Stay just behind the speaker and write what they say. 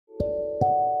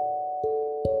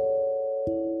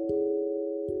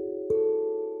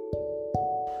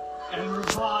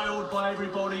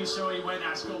everybody. So he went,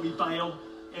 that's got to be Bale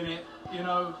in it. You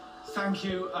know, thank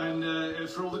you. And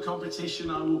for all the competition,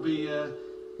 I will be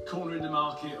cornering the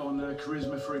market on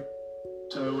Charisma Free.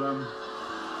 So,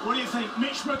 what do you think?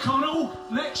 Mitch McConnell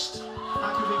next?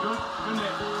 That could be good, couldn't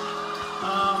it?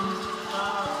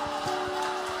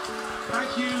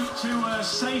 Thank you to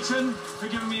Satan for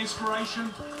giving me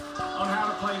inspiration on how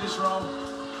to play this role.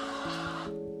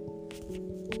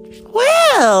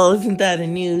 Well, isn't that a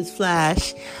news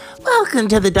flash? Welcome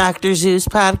to the Dr. Zeus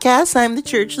podcast. I'm the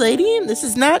church lady, and this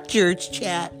is not church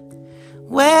chat.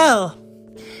 Well,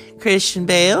 Christian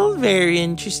Bale, very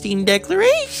interesting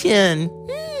declaration.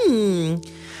 Who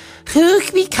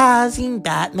could be causing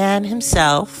Batman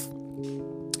himself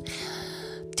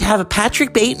to have a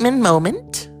Patrick Bateman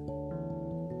moment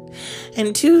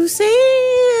and to say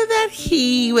that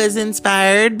he was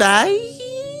inspired by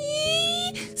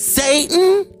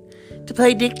Satan to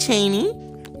play Dick Cheney,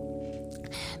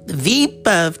 the Veep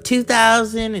of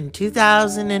 2000 and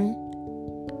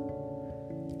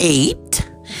 2008,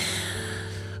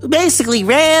 who basically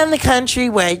ran the country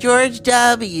while George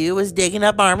W. was digging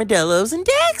up armadillos in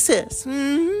Texas.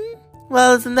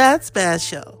 Well, isn't that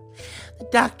special? The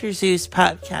Dr. Zeus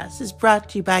podcast is brought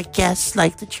to you by guests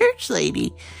like the church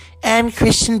lady and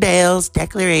Christian Bale's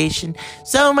declaration,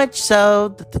 so much so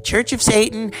that the Church of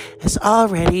Satan has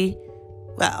already,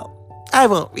 well, I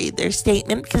won't read their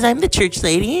statement because I'm the church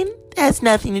lady and it has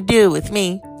nothing to do with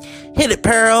me. Hit it,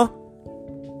 Pearl.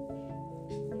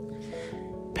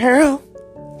 Pearl,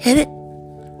 hit it.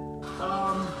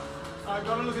 I've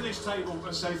got to look at this table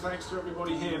and say thanks to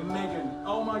everybody here. Megan,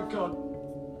 oh my God.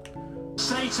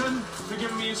 Satan for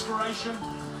giving me inspiration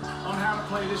on how to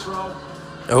play this role.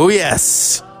 Oh,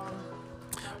 yes.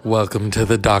 Welcome to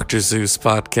the Dr. Zeus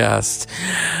podcast.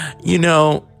 You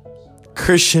know,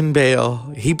 Christian Bale,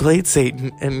 he played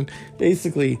Satan and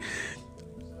basically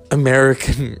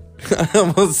American, I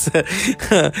almost said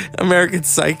American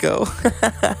Psycho.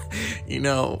 You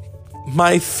know,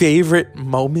 my favorite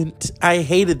moment, I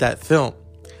hated that film,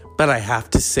 but I have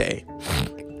to say,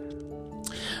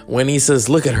 when he says,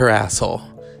 look at her asshole,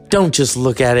 don't just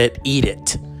look at it, eat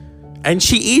it. And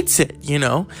she eats it, you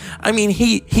know? I mean,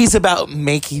 he's about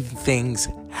making things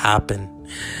happen.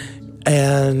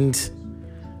 And,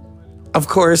 of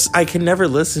course, I can never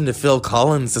listen to Phil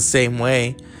Collins the same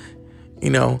way.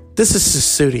 You know, this is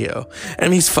Sussudio,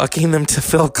 and he's fucking them to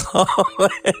Phil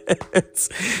Collins.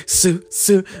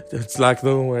 It's like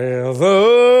the whales.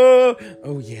 Oh,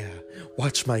 yeah.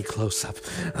 Watch my close-up.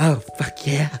 Oh, fuck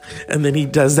yeah. And then he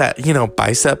does that, you know,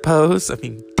 bicep pose. I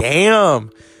mean,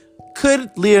 damn. Could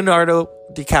Leonardo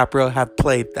DiCaprio have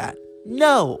played that?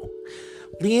 No.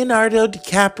 Leonardo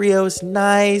DiCaprio is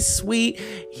nice, sweet.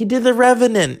 He did The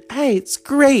Revenant. Hey, it's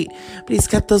great. But he's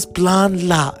got those blonde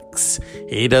locks.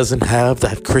 He doesn't have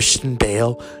that Christian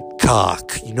Bale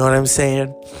cock. You know what I'm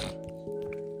saying?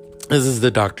 This is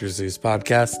the Dr. Zeus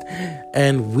podcast.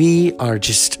 And we are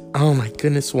just, oh my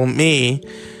goodness, well, me.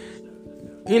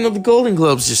 You know, the Golden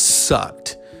Globes just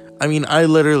sucked. I mean, I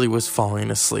literally was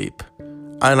falling asleep.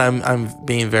 And I'm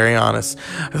being very honest.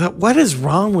 I thought, what is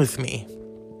wrong with me?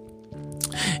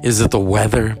 Is it the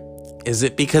weather? Is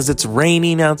it because it's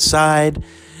raining outside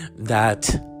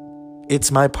that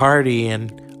it's my party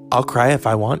and I'll cry if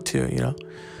I want to, you know?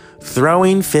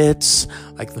 Throwing fits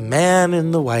like the man in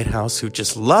the White House who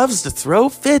just loves to throw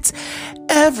fits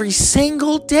every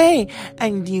single day.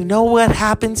 And you know what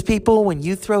happens, people, when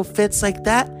you throw fits like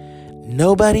that?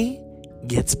 Nobody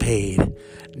gets paid.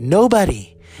 Nobody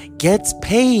gets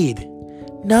paid.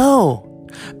 No.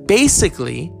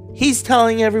 Basically, he's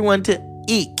telling everyone to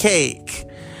eat cake.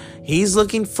 He's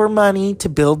looking for money to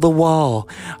build the wall.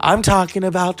 I'm talking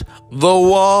about the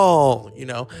wall. You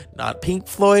know, not Pink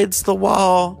Floyd's The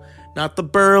Wall, not the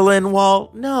Berlin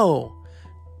Wall. No,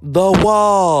 the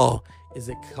wall. Is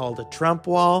it called a Trump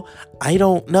wall? I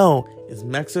don't know. Is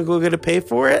Mexico going to pay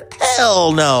for it?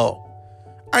 Hell no.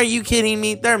 Are you kidding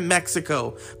me? They're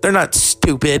Mexico. They're not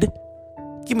stupid.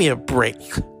 Give me a break.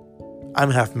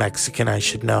 I'm half Mexican, I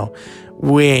should know.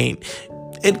 Wait.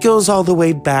 It goes all the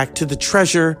way back to the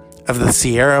treasure of the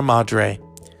Sierra Madre.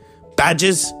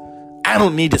 Badges? I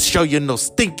don't need to show you no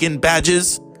stinking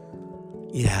badges.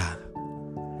 Yeah.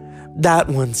 That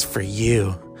one's for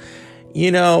you.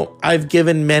 You know, I've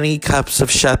given many cups of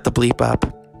Shut the Bleep Up.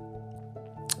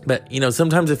 But, you know,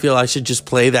 sometimes I feel I should just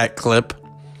play that clip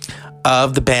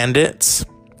of the bandits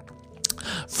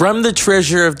from the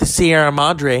treasure of the Sierra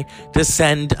Madre to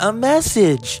send a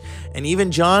message. And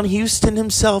even John Huston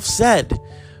himself said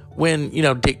when, you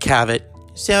know, Dick Cavett,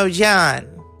 so John,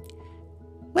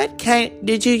 what kind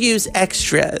did you use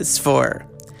extras for?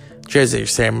 Jose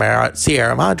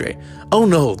Sierra Madre. Oh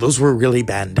no, those were really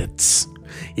bandits.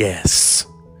 Yes.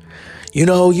 You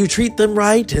know, you treat them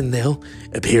right and they'll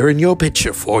appear in your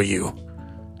picture for you.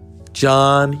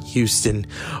 John Huston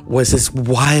was as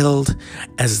wild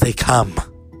as they come.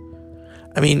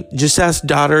 I mean, just ask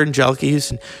daughter Anjelica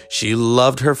Huston. She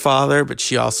loved her father, but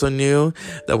she also knew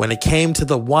that when it came to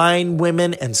the wine,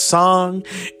 women, and song,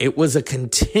 it was a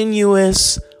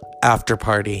continuous after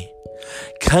party.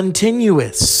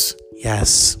 Continuous,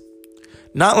 yes.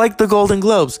 Not like the Golden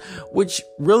Globes, which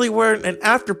really weren't an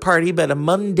after party, but a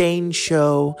mundane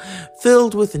show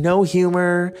filled with no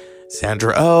humor.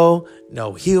 Sandra Oh,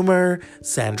 no humor.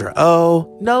 Sandra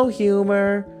Oh, no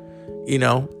humor. You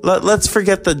know, let's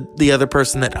forget the other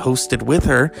person that hosted with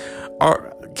her.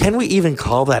 Or can we even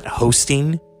call that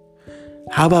hosting?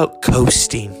 How about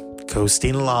coasting?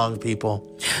 Coasting along,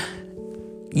 people.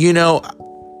 You know,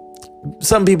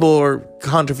 some people are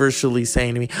controversially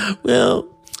saying to me, well,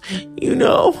 you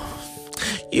know,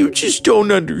 you just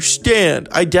don't understand.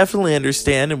 I definitely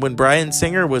understand. And when Bryan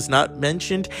Singer was not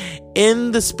mentioned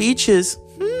in the speeches,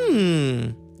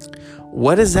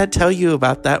 what does that tell you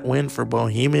about that win for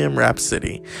Bohemian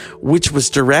Rhapsody, which was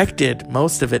directed,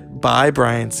 most of it, by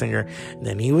Bryan Singer? And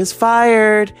then he was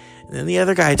fired, and then the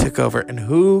other guy took over. And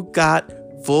who got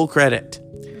full credit?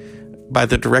 By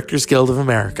the Directors Guild of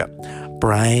America,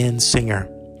 Bryan Singer.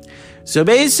 So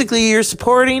basically, you're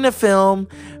supporting a film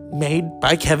made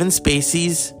by Kevin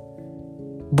Spacey's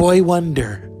boy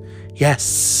wonder.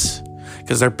 Yes,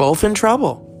 because they're both in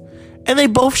trouble, and they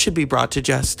both should be brought to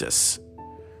justice.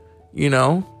 You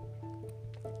know,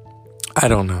 I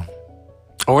don't know.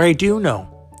 Or I do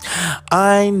know.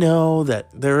 I know that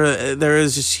there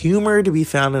is just humor to be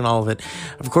found in all of it.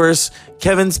 Of course,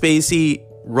 Kevin Spacey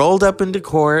rolled up into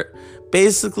court,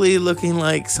 basically looking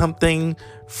like something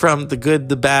from The Good,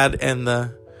 the Bad, and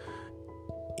the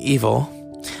Evil.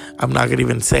 I'm not going to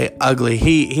even say ugly.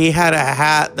 He had a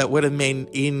hat that would have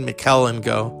made Ian McKellen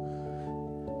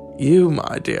go, "You,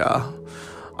 my dear,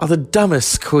 are the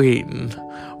dumbest queen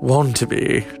want to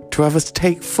be to ever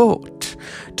take foot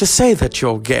to say that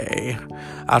you're gay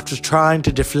after trying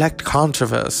to deflect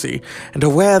controversy and to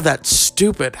wear that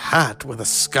stupid hat with a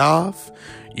scarf.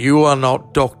 You are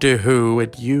not Doctor Who,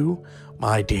 and you,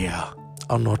 my dear,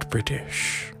 are not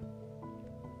British."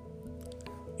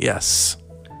 Yes,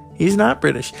 he's not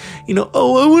British. You know,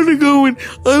 I want to go and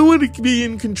I want to be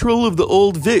in control of the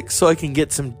old Vic so I can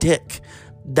get some dick.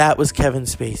 That was Kevin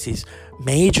Spacey's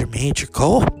major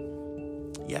goal.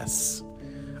 Yes,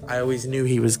 I always knew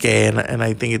he was gay, and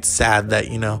I think it's sad that,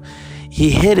 you know,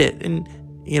 he hid it. And,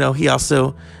 you know, he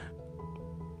also,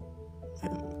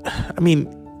 I mean,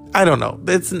 I don't know.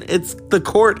 It's the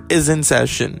court is in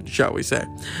session, shall we say.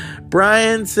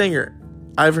 Bryan Singer.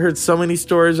 I've heard so many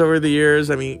stories over the years.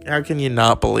 I mean, how can you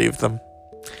not believe them?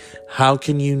 How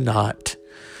can you not?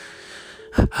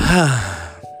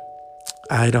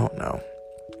 I don't know.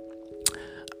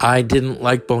 I didn't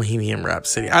like Bohemian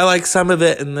Rhapsody. I liked some of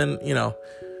it, and then, you know,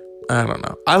 I don't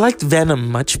know. I liked Venom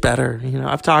much better. You know,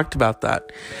 I've talked about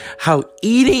that. How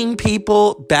eating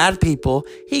people, bad people,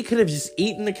 he could have just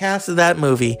eaten the cast of that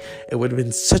movie. It would have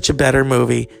been such a better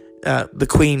movie. The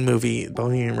Queen movie,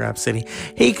 Bohemian Rhapsody.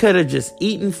 He could have just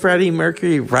eaten Freddie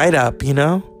Mercury right up, you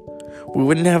know? We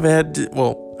wouldn't have had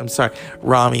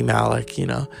Rami Malek, you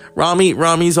know?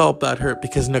 Rami's all butthurt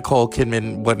because Nicole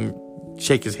Kidman wouldn't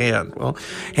shake his hand. Well,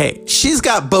 hey, she's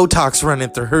got Botox running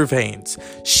through her veins.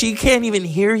 She can't even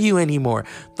hear you anymore.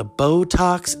 The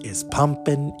Botox is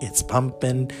pumping. It's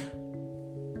pumping.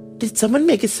 Did someone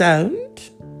make a sound?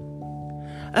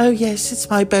 Oh, yes, it's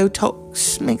my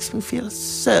Botox. Makes me feel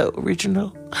so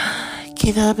original.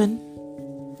 Keith Urban.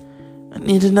 I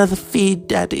need another feed,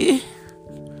 Daddy.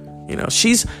 You know,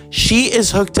 she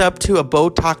is hooked up to a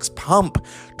Botox pump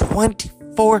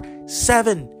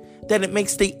 24/7. Then it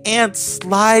makes the ants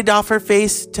slide off her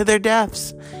face to their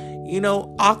deaths. You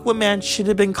know, Aquaman should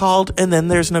have been called, and then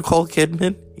there's Nicole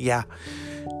Kidman. Yeah.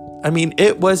 I mean,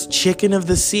 it was chicken of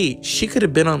the sea. She could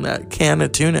have been on that can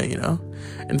of tuna, you know?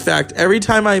 In fact, every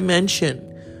time I mention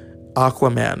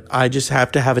Aquaman, I just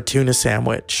have to have a tuna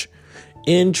sandwich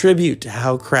in tribute to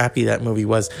how crappy that movie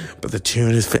was. But the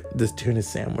tuna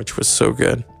sandwich was so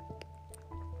good.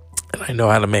 And I know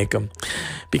how to make them.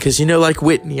 Because, you know, like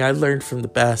Whitney, I learned from the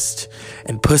best.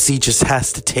 And pussy just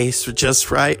has to taste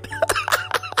just right.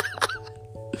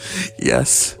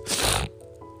 Yes.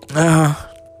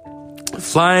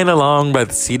 Flying along by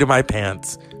the seat of my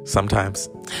pants sometimes.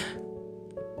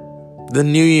 The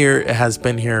new year has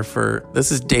been here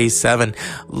this is day 7.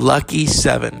 Lucky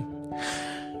 7.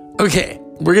 Okay,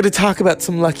 we're going to talk about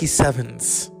some lucky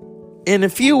 7s. In a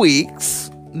few weeks,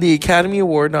 the Academy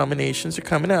Award nominations are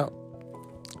coming out.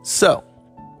 So,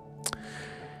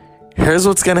 here's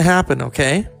what's going to happen,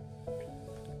 okay?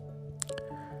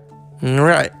 All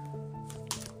right.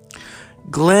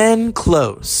 Glenn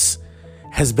Close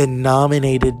has been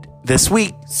nominated this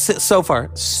week, so far,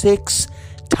 6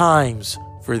 times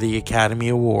for the Academy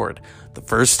Award. The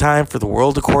first time for The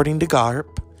World According to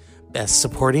Garp, Best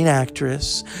Supporting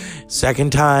Actress.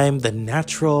 Second time, The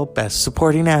Natural, Best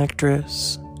Supporting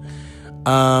Actress.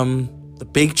 The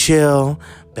Big Chill,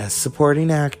 Best Supporting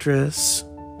Actress.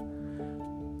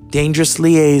 Dangerous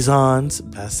Liaisons,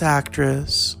 Best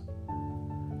Actress.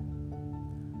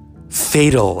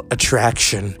 Fatal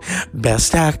Attraction,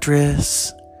 Best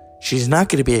Actress. She's not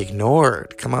going to be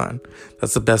ignored. Come on.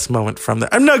 That's the best moment from there.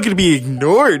 I'm not going to be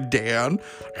ignored, Dan.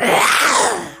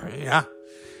 Yeah.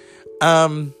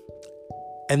 And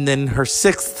then her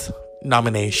 6th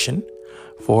nomination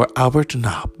for Albert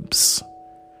Nobbs,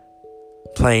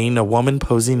 playing a woman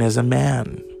posing as a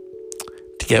man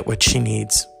to get what she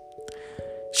needs.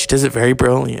 She does it very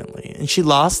brilliantly. And she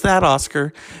lost that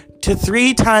Oscar to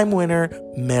 3-time winner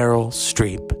Meryl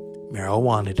Streep. Meryl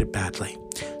wanted it badly.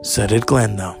 So did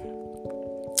Glenn, though.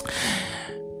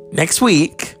 Next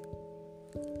week,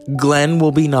 Glenn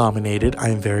will be nominated. I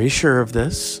am very sure of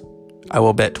this. I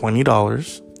will bet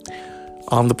 $20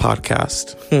 on the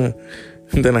podcast.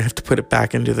 And then I have to put it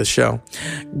back into the show.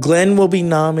 Glenn will be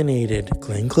nominated,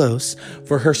 Glenn Close,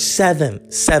 for her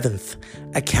 7th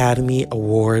Academy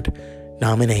Award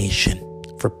nomination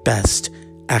for Best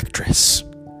Actress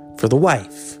for The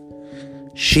Wife.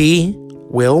 She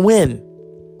will win.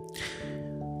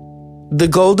 The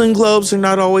Golden Globes are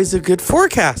not always a good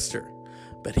forecaster.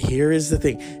 But here is the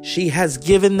thing. She has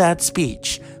given that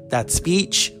speech. That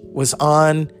speech was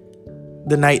on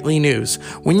the nightly news.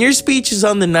 When your speech is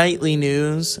on the nightly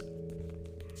news,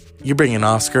 you're bringing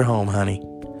Oscar home, honey.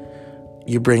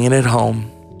 You're bringing it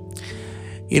home.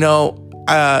 You know,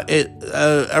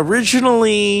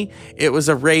 originally it was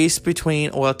a race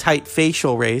between, a tight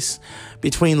facial race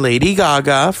between Lady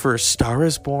Gaga for Star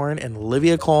is Born and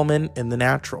Olivia Colman in The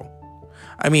Natural.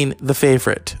 I mean, The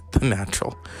Favorite, The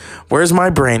Natural. Where's my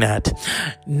brain at?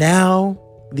 Now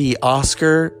the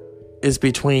Oscar is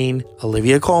between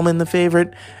Olivia Colman, The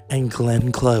Favorite, and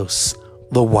Glenn Close,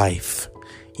 The Wife.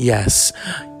 Yes.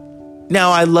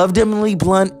 Now, I loved Emily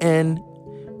Blunt in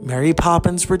Mary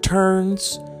Poppins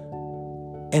Returns.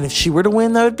 And if she were to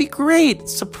win, that would be great.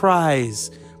 Surprise.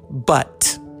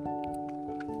 But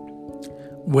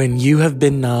when you have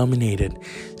been nominated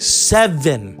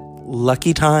 7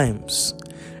 lucky times,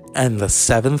 and the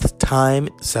 7th time,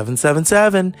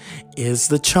 777, is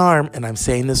the charm. And I'm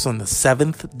saying this on the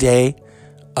 7th day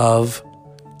of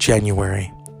January.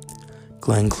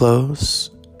 Glenn Close,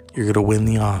 you're going to win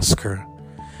the Oscar.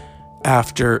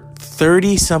 After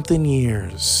 30-something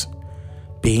years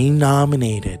being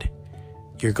nominated,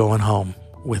 you're going home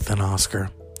with an Oscar.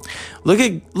 Look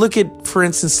at, for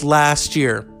instance, last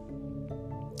year.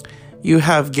 You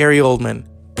have Gary Oldman.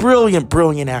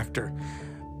 Brilliant actor.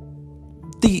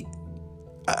 The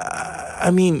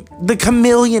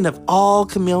chameleon of all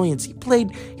chameleons. He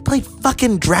played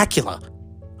fucking Dracula.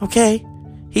 Okay?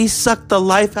 He sucked the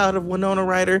life out of Winona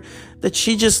Ryder that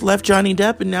she just left Johnny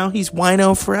Depp and now he's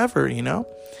wino forever, you know?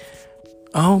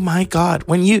 Oh my God.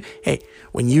 When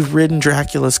you've ridden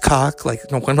Dracula's cock like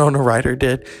Winona Ryder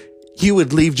did, you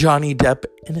would leave Johnny Depp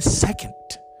in a second.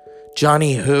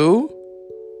 Johnny who?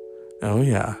 Oh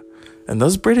yeah. And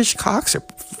those British cocks are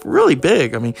really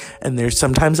big. I mean, and they're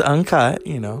sometimes uncut,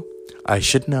 you know. I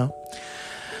should know.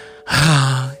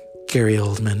 Gary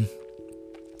Oldman.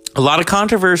 A lot of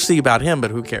controversy about him,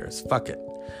 but who cares? Fuck it.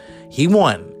 He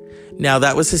won. Now,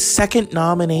 that was his 2nd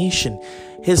nomination.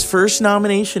 His first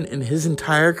nomination in his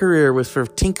entire career was for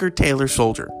Tinker Tailor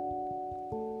Soldier.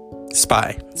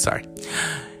 Spy, sorry.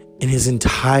 In his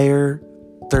entire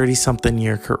 30-something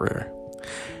year career.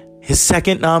 His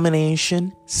 2nd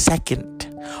nomination,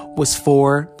 was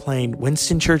for playing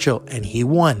Winston Churchill, and he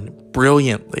won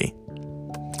brilliantly.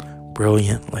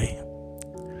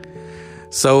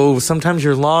 So sometimes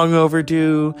you're long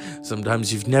overdue.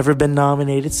 Sometimes you've never been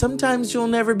nominated. Sometimes you'll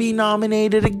never be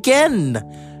nominated again.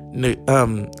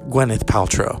 Gwyneth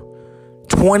Paltrow.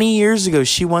 20 years ago,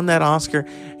 she won that Oscar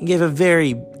and gave a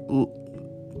very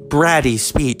bratty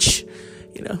speech.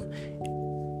 You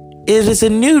know, it is a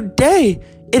new day.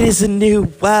 It is a new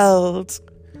world.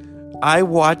 I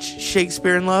watched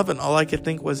Shakespeare in Love, and all I could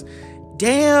think was,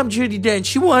 damn, Judi Dench,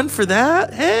 she won for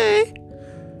that? Hey.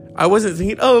 I wasn't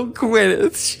thinking, oh,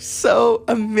 Gwyneth, she's so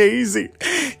amazing.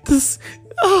 This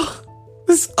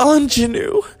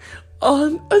ingenue.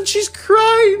 And she's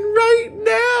crying right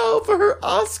now for her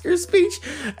Oscar speech.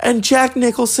 And Jack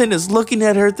Nicholson is looking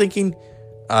at her thinking,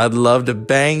 I'd love to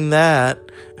bang that.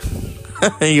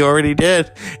 You already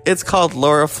did. It's called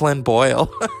Laura Flynn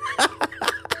Boyle.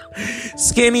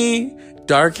 Skinny,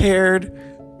 dark-haired,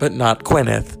 but not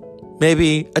Gwyneth.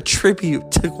 Maybe a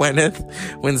tribute to Gwyneth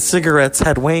when cigarettes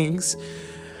had wings.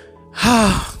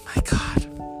 Oh, my God.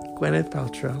 Gwyneth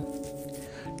Paltrow.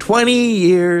 20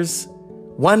 years,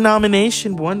 1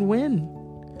 nomination, 1 win.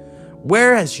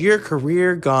 Where has your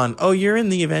career gone? Oh, you're in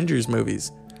the Avengers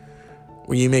movies.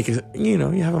 Where you make you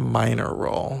have a minor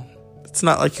role. It's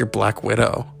not like you're Black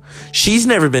Widow. She's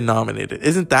never been nominated.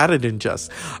 Isn't that an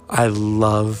injustice? I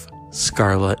love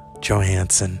Scarlett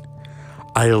Johansson.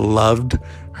 I loved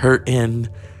her in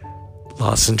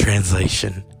Lost in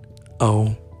Translation.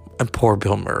 Oh, and poor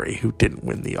Bill Murray, who didn't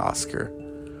win the Oscar.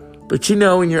 But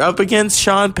when you're up against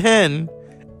Sean Penn,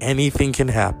 anything can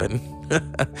happen.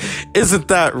 Isn't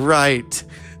that right,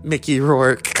 Mickey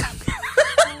Rourke?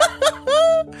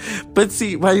 But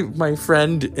see, my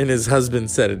friend and his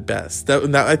husband said it best.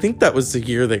 I think that was the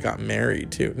year they got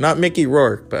married, too. Not Mickey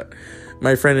Rourke, but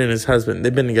my friend and his husband.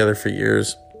 They've been together for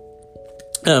years.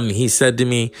 He said to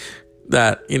me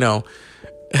that, he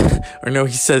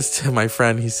says to my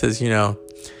friend, he says,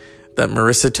 that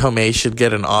Marissa Tomei should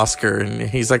get an Oscar. And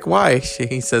he's like, why?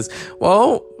 He says,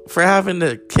 well, for having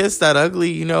to kiss that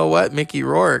ugly, Mickey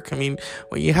Rourke. I mean,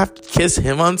 when you have to kiss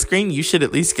him on screen, you should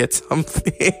at least get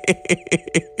something.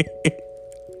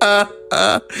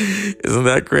 Isn't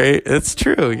that great? It's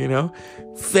true,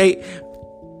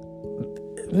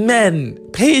 Men,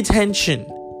 pay attention.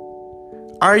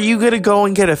 Are you going to go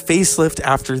and get a facelift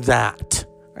after that?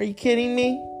 Are you kidding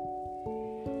me?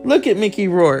 Look at Mickey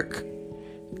Rourke.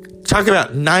 Talk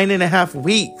about 9.5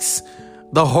 weeks.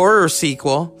 The horror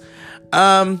sequel.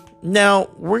 Now,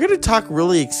 we're going to talk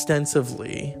really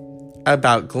extensively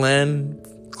about Glenn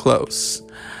Close.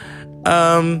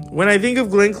 When I think of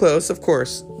Glenn Close, of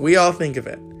course, we all think of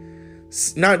it.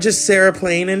 Not just Sarah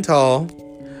Plain and Tall,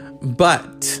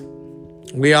 but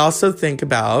we also think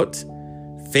about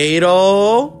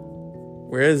Fatal.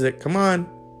 Where is it? Come on.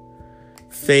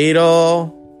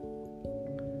 Fatal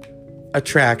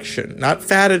Attraction. Not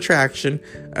Fat Attraction.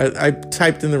 I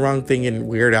typed in the wrong thing and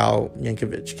Weird Al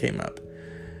Yankovic came up.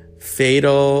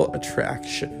 Fatal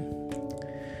Attraction.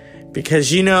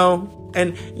 Because,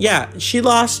 and yeah, she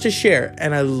lost to Cher.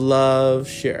 And I love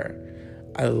Cher.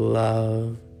 I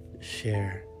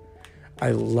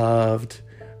loved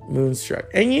Moonstruck.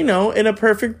 And in a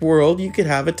perfect world, you could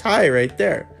have a tie right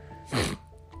there.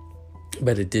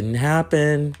 But it didn't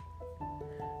happen.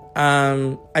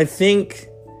 I think,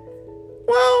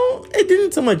 it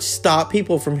didn't so much stop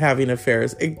people from having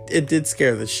affairs. It did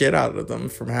scare the shit out of them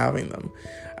from having them.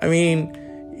 I mean,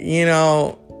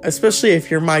 especially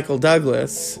if you're Michael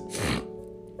Douglas.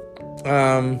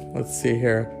 Let's see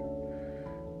here.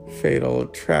 Fatal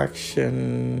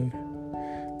Attraction.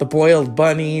 The Boiled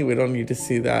Bunny. We don't need to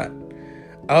see that.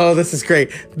 Oh, this is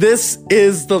great. This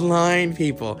is the line,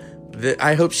 people.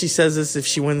 I hope she says this if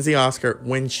she wins the Oscar.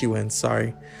 When she wins,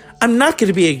 sorry. I'm not going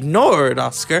to be ignored,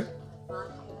 Oscar.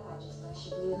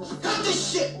 Cut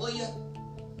this shit, will you?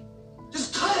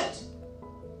 Just cut it!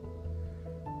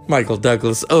 Michael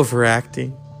Douglas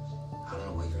overacting. I don't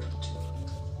know what you're up to.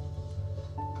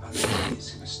 I think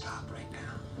it's gonna stop right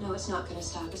now. No, it's not gonna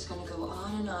stop. It's gonna go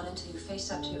on and on until you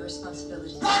face up to your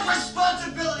responsibilities. What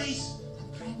responsibilities? I'm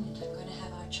pregnant. I'm gonna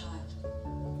have our child.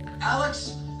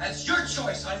 Alex, that's your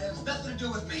choice. It has nothing to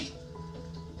do with me.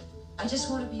 I just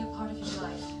want to be a part of your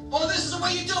life. Oh, this is the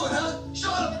way you do it, huh?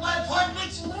 Showing up at my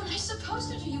apartment? What am I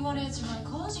supposed to do? You won't answer my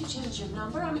calls. You change your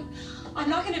number. I'm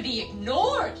not gonna be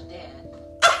ignored, Dad.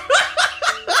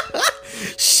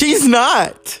 She's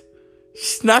not.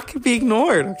 She's not going to be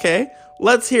ignored, okay?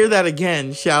 Let's hear that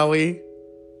again, shall we?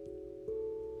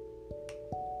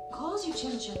 Calls, you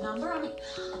change your number.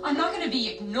 I'm not gonna be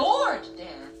ignored,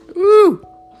 Dad. Woo.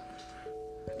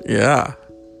 Yeah.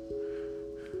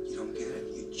 You don't get it.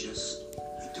 You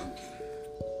don't get it.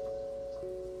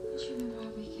 Do you remember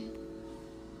our weekend?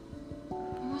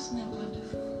 Wasn't that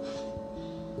wonderful?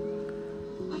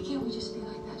 Why can't we just be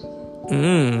like that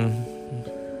again?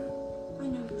 I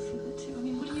know you feel it too.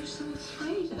 What are you so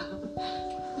afraid of?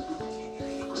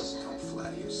 Just don't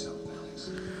flatter yourself, Alex.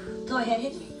 Go ahead,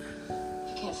 hit me. If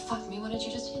you can't fuck me, why don't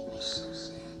you just hit me? So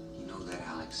sad. You know that,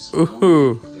 Alex.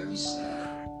 Ooh. Very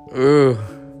sad. Ooh.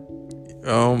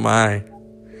 Oh my.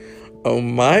 Oh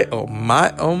my, oh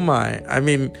my, oh my. I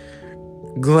mean,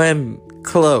 Glenn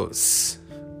Close.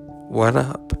 What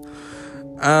up?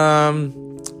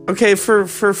 Okay, for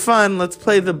fun, let's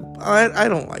play the... I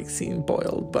don't like seeing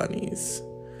boiled bunnies.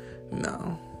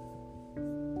 No.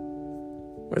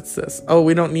 What's this? Oh,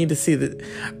 we don't need to see the...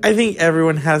 I think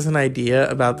everyone has an idea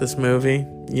about this movie.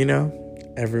 You know?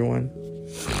 Everyone.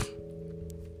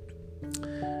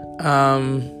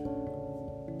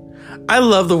 I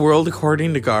love The World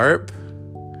According to Garp.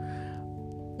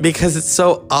 Because it's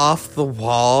so off the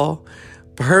wall.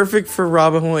 Perfect for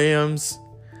Robin Williams.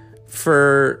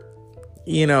 For,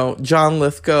 you know, John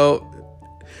Lithgow.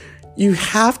 You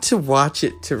have to watch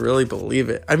it to really believe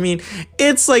it. I mean,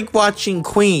 it's like watching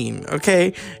Queen,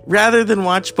 okay? Rather than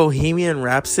watch Bohemian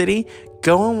Rhapsody,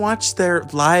 go and watch their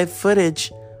live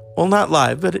footage. Well, not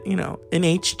live, but, you know, in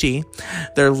HD.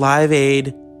 Their Live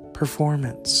Aid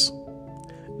performance.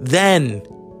 Then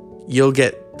you'll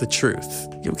get the truth.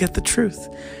 You'll get the truth.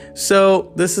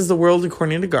 So, this is The World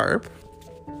According to Garp.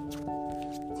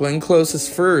 Glenn Close is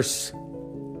first.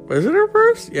 Was it her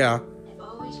first? Yeah. I've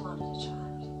always wanted a child.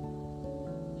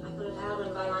 I could have had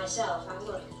one by myself. I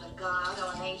would. But God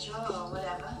or nature or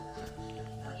whatever.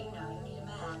 Well, you know, you need a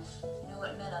man. You know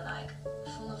what men are like.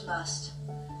 Full of lust.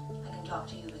 I can talk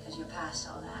to you because you're past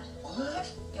all that.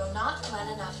 What? You're not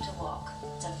well enough to walk.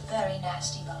 It's a very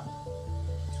nasty bump.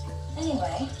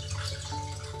 Anyway,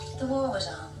 the war was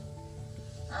on.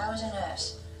 I was a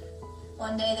nurse.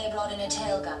 One day they brought in a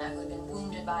tail gunner who had been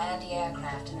wounded by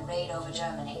anti-aircraft in a raid over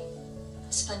Germany.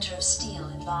 A splinter of steel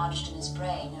had lodged in his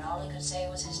brain, and all he could say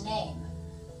was his name,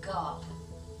 Gob.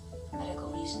 For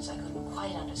medical reasons I couldn't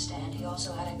quite understand, he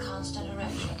also had a constant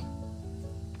erection.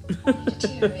 He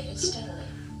deteriorated steadily.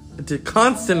 It's a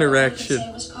constant erection. All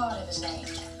I could say was part of his name,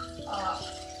 Bob.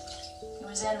 It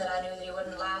was then that I knew that he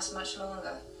wouldn't last much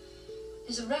longer.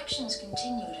 His erections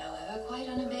continued, however, quite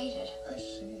unabated. I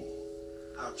see.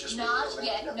 I'll just Not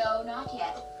yet, no, not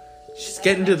yet. She's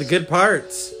getting to the good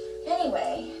parts.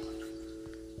 Anyway,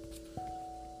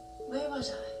 where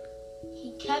was I?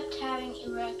 He kept having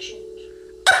erections.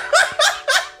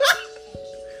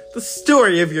 The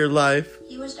story of your life.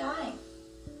 He was dying.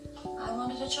 I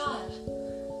wanted a child.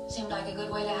 Seemed like a good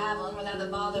way to have one without the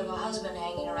bother of a husband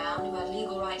hanging around who had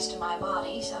legal rights to my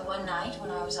body. So one night,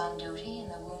 when I was on duty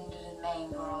and the wounded and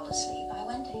maimed were all asleep, I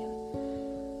went to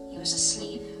him. He was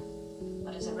asleep,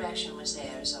 but his erection was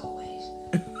there as always.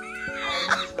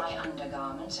 I removed my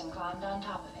undergarments and climbed on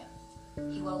top of him.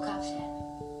 He woke up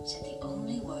then, said the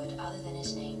only word other than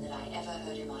his name that I ever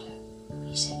heard him utter.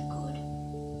 He said, good.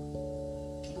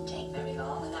 Didn't take very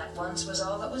long, and that once was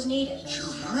all that was needed. You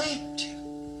raped him.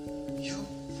 You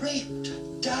raped a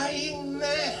dying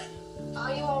man.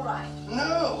 Are you all right?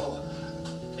 No.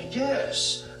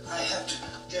 Yes. I have to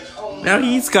get home. Now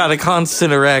he's got a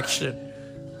constant erection.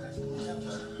 I've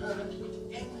never heard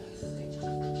anything.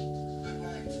 Good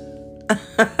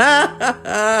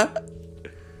night.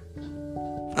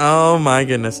 Oh my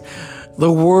goodness.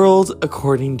 The World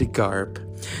According to Garp.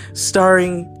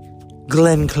 Starring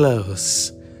Glenn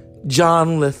Close,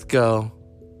 John Lithgow,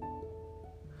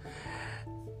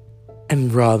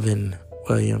 and Robin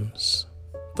Williams.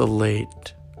 The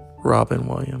late Robin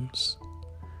Williams.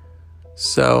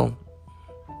 So,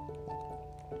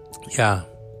 yeah.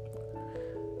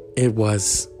 It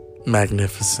was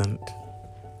magnificent.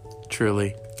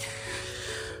 Truly.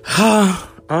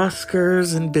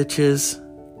 Oscars and bitches.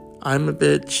 I'm a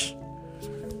bitch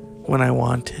when I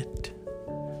want it.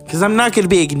 Because I'm not going to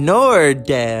be ignored,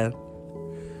 Dad.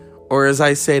 Or as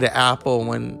I say to Apple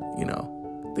when, you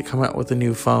know, they come out with a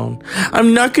new phone.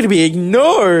 I'm not going to be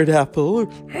ignored,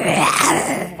 Apple.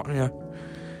 Yeah.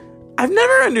 I've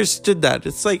never understood that.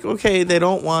 It's like, okay, they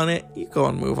don't want it. You go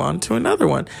and move on to another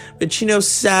one. But, you know,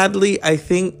 sadly, I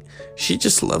think she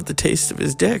just loved the taste of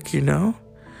his dick, you know?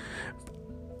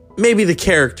 Maybe the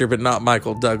character, but not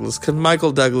Michael Douglas. Because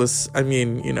Michael Douglas, I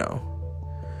mean, you know,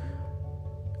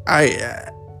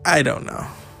 I don't know.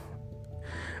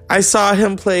 I saw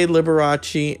him play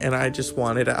Liberace, and I just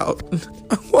wanted out.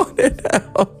 I wanted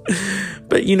out.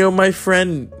 But, you know, my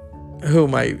friend,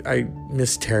 whom I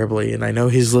miss terribly, and I know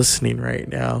he's listening right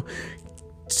now,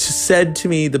 said to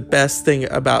me the best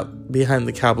thing about Behind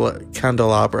the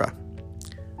Candelabra.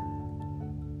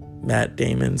 Matt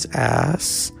Damon's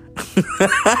ass.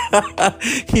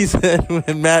 He said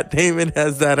when Matt Damon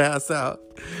has that ass out.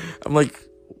 I'm like,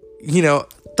 you know,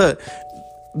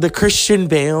 the Christian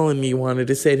Bale in me wanted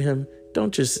to say to him,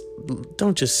 don't just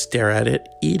stare at it,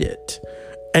 eat it.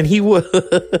 And he would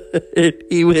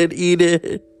eat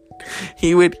it.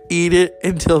 He would eat it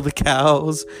until the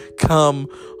cows come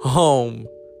home.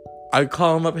 I'd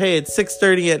call him up, hey, it's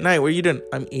 6:30 at night, what are you doing?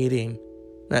 I'm eating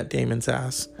Matt Damon's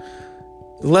ass.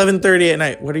 11:30 at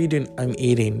night, what are you doing? I'm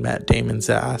eating Matt Damon's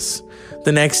ass.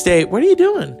 The next day, what are you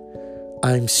doing?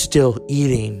 I'm still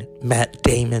eating Matt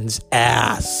Damon's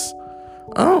ass.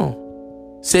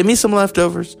 Oh, save me some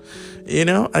leftovers. You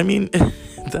know, I mean,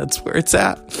 That's where it's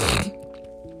at.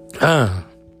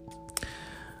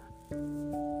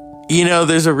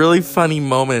 There's a really funny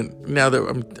moment now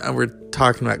that we're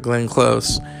talking about Glenn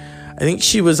Close. I think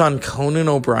she was on Conan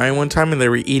O'Brien one time and they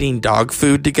were eating dog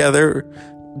food together.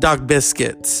 Dog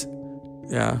biscuits.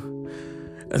 Yeah.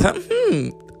 I thought,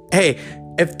 hey,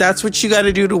 if that's what you got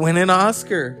to do to win an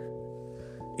Oscar,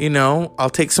 I'll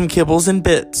take some kibbles and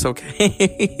bits,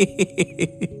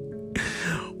 okay?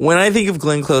 When I think of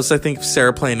Glenn Close, I think of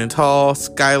Sarah Plain and Tall,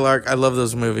 Skylark. I love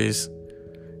those movies.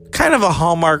 Kind of a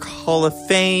Hallmark Hall of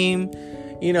Fame.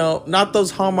 Not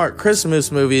those Hallmark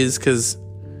Christmas movies, because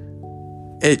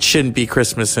it shouldn't be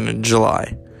Christmas in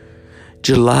July.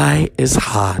 July is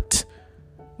hot.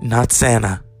 Not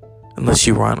Santa. Unless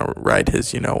you want to ride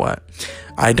his, you know what?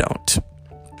 I don't.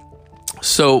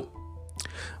 So,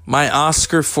 my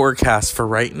Oscar forecast for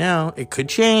right now, it could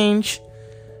change.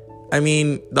 I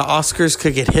mean, the Oscars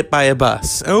could get hit by a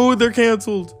bus. Oh, they're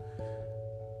canceled.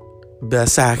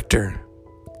 Best Actor.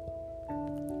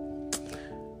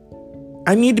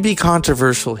 I need to be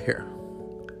controversial here.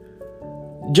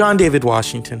 John David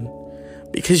Washington.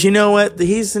 Because you know what?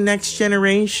 He's the next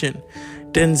generation.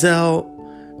 Denzel,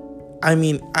 I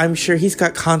mean, I'm sure he's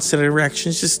got constant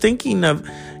erections just thinking of,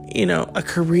 a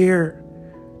career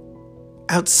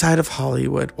outside of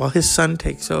Hollywood while his son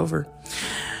takes over.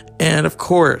 And of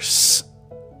course,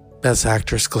 Best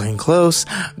Actress Glenn Close.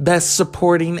 Best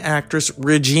Supporting Actress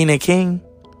Regina King.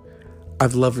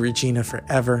 I've loved Regina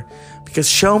forever because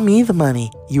Show Me the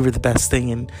Money. You were the best thing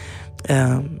in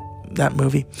that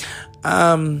movie.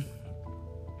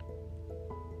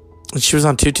 She was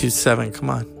on 227. Come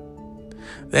on.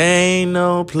 There's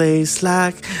no place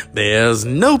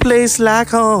like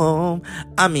home.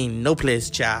 I mean, no place,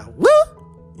 child. Woo!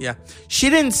 Yeah. She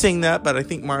didn't sing that, but I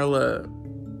think Marla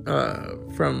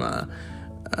from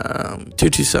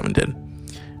 227 did.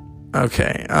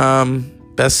 Okay.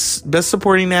 Best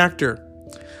Supporting Actor.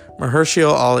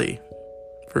 Mahershala Ali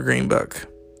for Green Book.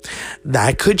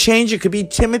 That could change. It could be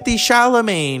Timothée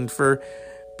Chalamet for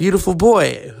Beautiful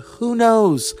Boy. Who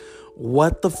knows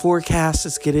what the forecast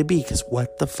is going to be? Because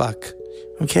what the fuck?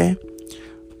 Okay?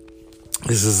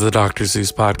 This is the Dr.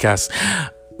 Zeus podcast.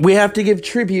 We have to give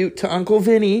tribute to Uncle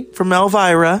Vinny from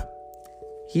Elvira.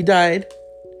 He died.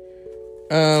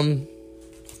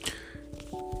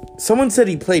 Someone said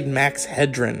he played Max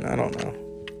Hedren. I don't know.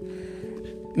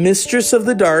 Mistress of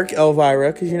the Dark,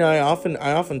 Elvira, because I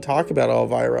often talk about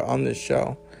Elvira on this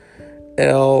show.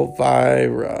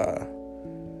 Elvira.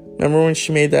 Remember when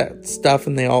she made that stuff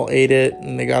and they all ate it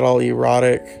and they got all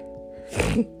erotic?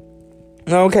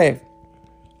 Okay.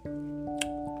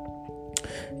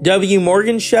 W.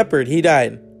 Morgan Shepherd, he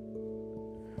died.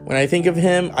 When I think of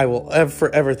him, I will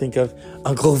forever think of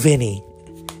Uncle Vinny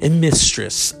and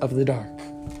Mistress of the Dark.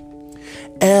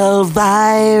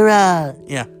 Elvira.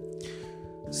 Yeah.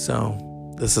 So,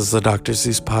 this is the Dr.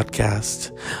 Zeus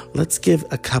podcast. Let's give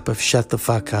a cup of shut the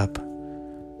fuck up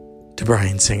to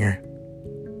Bryan Singer.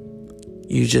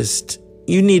 You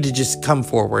need to just come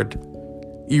forward.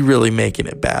 You're really making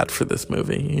it bad for this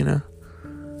movie,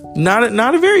 Not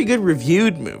a very good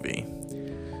reviewed movie.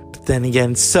 But then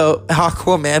again, so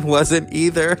Aquaman wasn't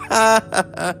either.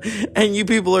 And you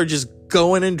people are just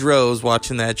going in droves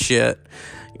watching that shit.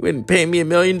 You wouldn't pay me $1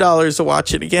 million to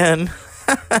watch it again.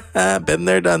 Been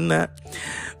there, done that.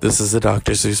 This is the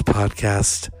Dr. Zeus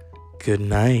podcast. Good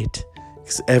night.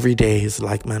 Because every day is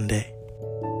like Monday.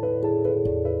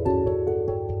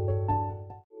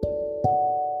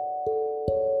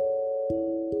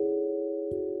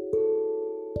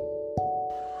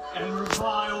 And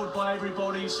reviled by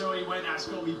everybody, so he went, that's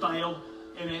got to be bail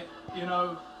in it.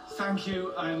 Thank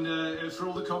you. And for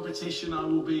all the competition, I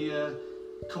will be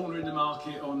cornering the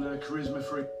market on Charisma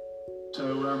Free.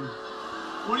 So,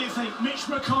 what do you think? Mitch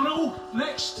McConnell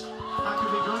next? That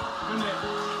could be good, couldn't it?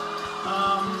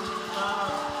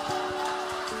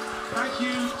 Thank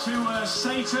you to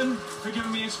Satan for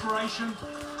giving me inspiration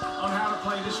on how to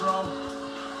play this role.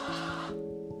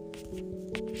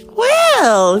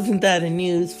 Well, isn't that a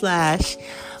news flash?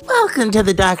 Welcome to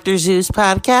the Dr. Zeus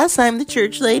podcast. I'm the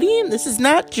church lady, and this is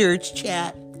not church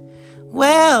chat.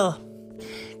 Well,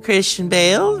 Christian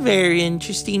Bale, very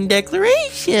interesting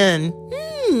declaration.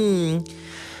 Who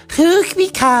could be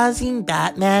causing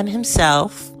Batman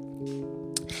himself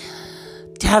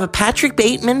to have a Patrick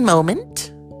Bateman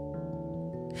moment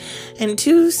and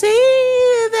to say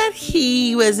that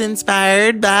he was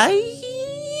inspired by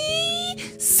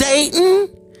Satan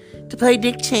to play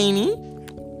Dick Cheney,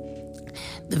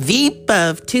 the Veep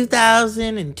of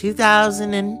 2000 and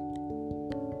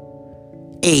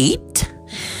 2008,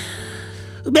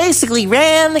 who basically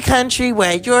ran the country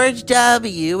where George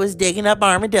W. was digging up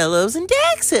armadillos in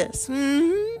Texas.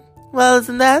 Well,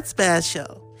 isn't that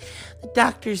special? The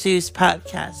Dr. Zeus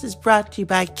podcast is brought to you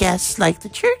by guests like the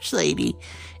Church Lady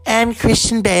and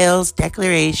Christian Bale's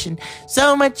declaration,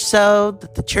 so much so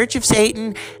that the Church of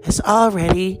Satan has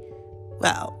already,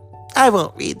 well, I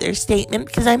won't read their statement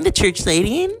because I'm the Church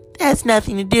Lady and it has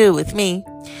nothing to do with me.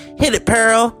 Hit it,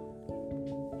 Pearl.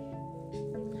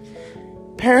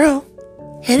 Pearl,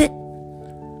 hit it.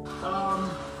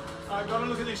 I've got to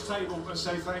look at this table and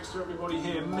say thanks to everybody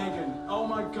here. Megan, oh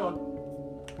my God.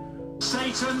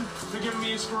 Satan for giving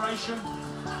me inspiration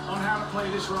on how to play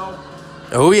this role.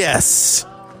 Oh, yes.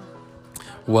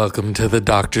 Welcome to the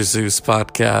Dr. Zeus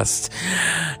podcast.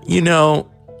 You know,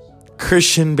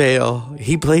 Christian Bale,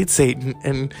 he played Satan,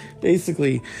 and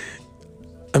basically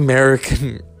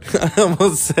American, I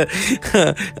almost said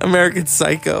American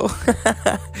Psycho.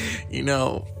 You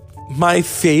know, my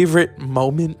favorite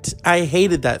moment, I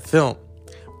hated that film,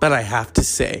 but I have to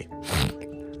say,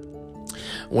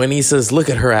 when he says, look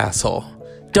at her asshole,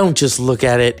 don't just look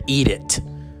at it, eat it.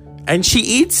 And she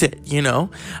eats it, you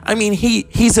know? I mean,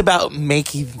 he's about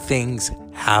making things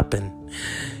happen.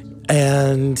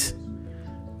 And,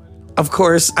 of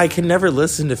course, I can never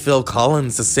listen to Phil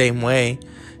Collins the same way.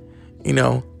 You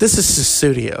know, this is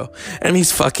Sussudio, and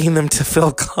he's fucking them to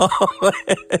Phil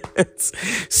Collins.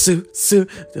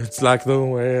 It's like the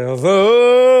whales.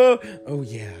 Oh,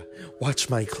 yeah. Watch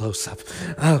my close-up.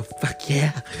 Oh, fuck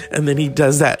yeah. And then he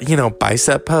does that, you know,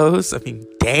 bicep pose. I mean,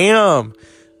 damn.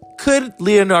 Could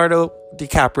Leonardo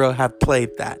DiCaprio have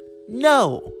played that?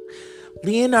 No.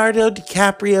 Leonardo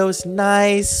DiCaprio is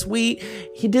nice, sweet.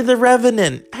 He did The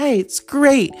Revenant. Hey, it's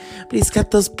great. But he's got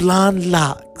those blonde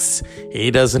locks. He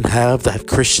doesn't have that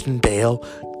Christian Bale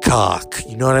cock.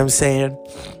 You know what I'm saying?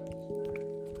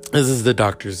 This is the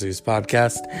Dr. Zeus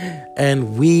podcast.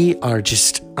 And we are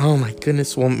just, oh my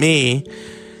goodness, well, me.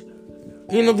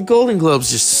 You know, the Golden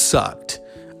Globes just sucked.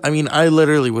 I mean, I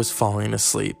literally was falling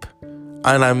asleep.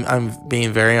 And I'm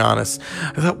being very honest.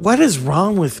 I thought, what is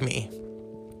wrong with me?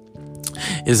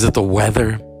 Is it the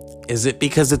weather? Is it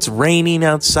because it's raining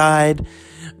outside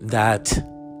that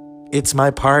it's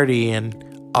my party and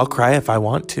I'll cry if I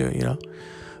want to, you know?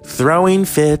 Throwing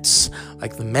fits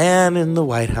like the man in the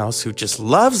White House who just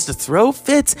loves to throw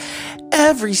fits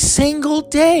every single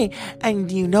day.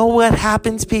 And you know what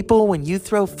happens, people, when you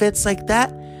throw fits like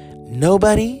that?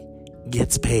 Nobody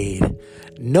gets paid.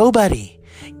 Nobody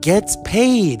gets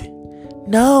paid.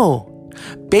 No.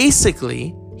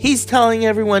 Basically, he's telling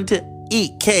everyone to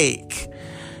eat cake.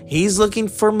 He's looking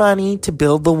for money to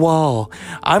build the wall.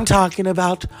 I'm talking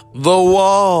about the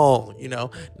wall. You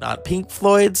know, not Pink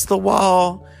Floyd's The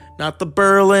Wall, not the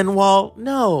Berlin Wall.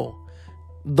 No,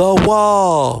 the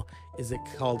wall. Is it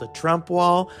called a Trump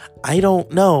wall? I don't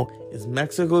know. Is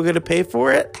Mexico going to pay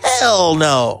for it? Hell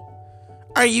no.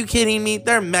 Are you kidding me?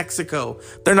 They're Mexico.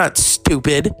 They're not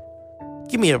stupid.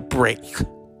 Give me a break.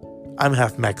 I'm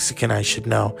half Mexican, I should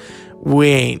know.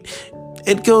 Wait.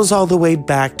 It goes all the way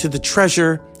back to the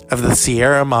treasure of the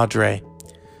Sierra Madre.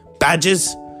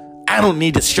 Badges? I don't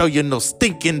need to show you no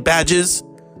stinking badges.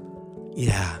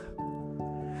 Yeah.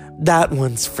 That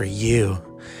one's for you.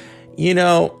 You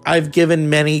know, I've given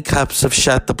many cups of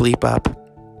Shut the Bleep Up.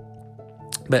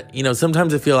 But, you know,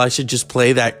 sometimes I feel I should just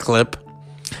play that clip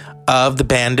of the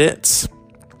bandits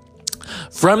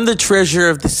from the treasure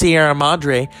of the Sierra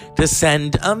Madre to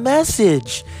send a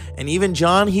message. And even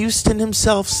John Huston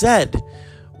himself said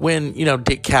when, you know,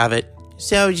 Dick Cavett,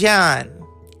 so John,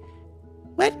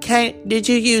 what kind did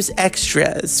you use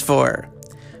extras for?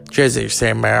 Treasure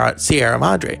Sierra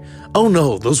Madre. Oh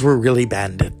no, those were really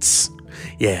bandits.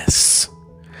 Yes.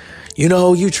 You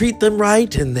know, you treat them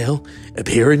right and they'll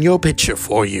appear in your picture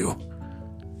for you.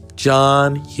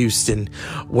 John Huston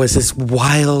was as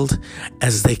wild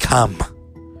as they come.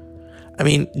 I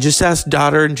mean, just ask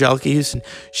daughter Angelica Houston.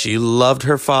 She loved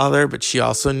her father, but she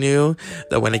also knew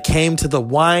that when it came to the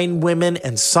wine, women,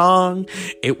 and song,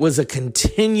 it was a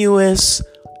continuous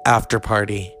after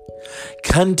party.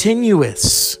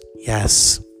 Continuous,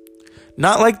 yes.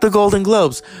 Not like the Golden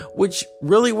Globes, which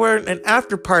really weren't an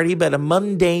after party, but a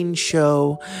mundane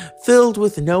show filled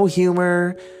with no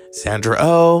humor. Sandra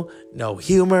Oh, no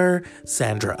humor.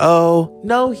 Sandra Oh,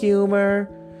 no humor.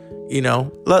 You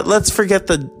know, let's forget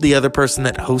the other person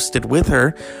that hosted with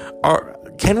her. Or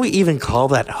can we even call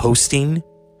that hosting?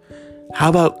 How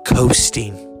about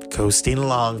coasting? Coasting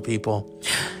along, people.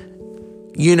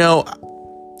 You know,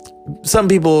 some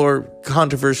people are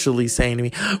controversially saying to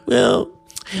me, well,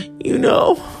 you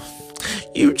know,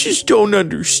 you just don't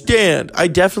understand. I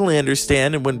definitely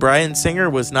understand. And when Bryan Singer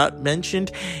was not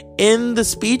mentioned in the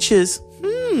speeches,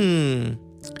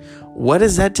 What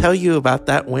does that tell you about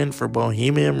that win for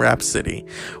Bohemian Rhapsody,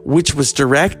 which was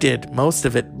directed, most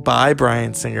of it, by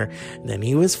Bryan Singer? And then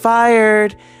he was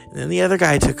fired, and then the other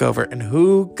guy took over. And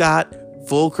who got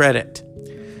full credit?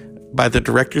 By the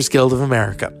Directors Guild of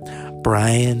America,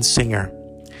 Bryan Singer.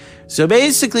 So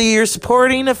basically, you're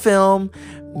supporting a film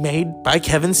made by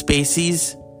Kevin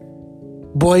Spacey's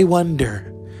boy wonder.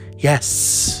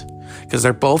 Yes, because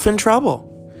they're both in trouble.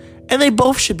 And they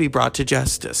both should be brought to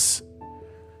justice.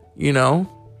 You know?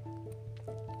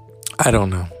 I don't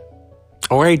know.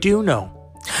 Or I do know.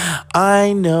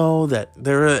 I know that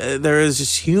there is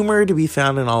just humor to be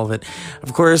found in all of it.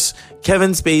 Of course,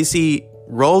 Kevin Spacey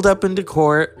rolled up into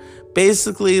court,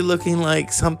 basically looking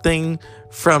like something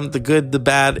from The Good, the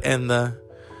Bad, and the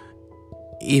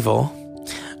Evil.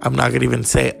 I'm not going to even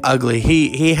say ugly.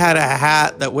 He had a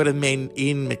hat that would have made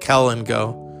Ian McKellen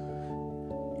go,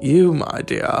 "You, my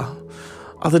dear,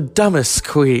 are the dumbest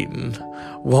queen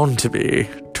want-to-be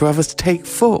to ever take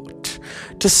foot.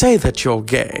 To say that you're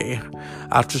gay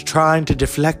after trying to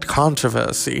deflect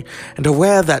controversy and to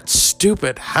wear that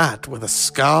stupid hat with a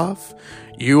scarf.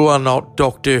 You are not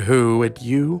Doctor Who, and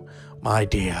you, my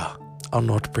dear, are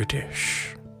not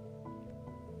British."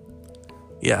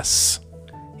 Yes.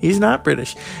 He's not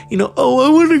British. You know, I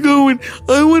want to go and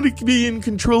I want to be in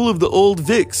control of the old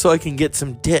Vic so I can get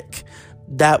some dick.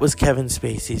 That was Kevin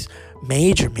Spacey's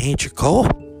major goal.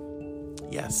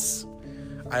 Yes.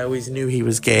 I always knew he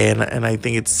was gay, and I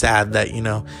think it's sad that, you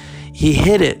know, he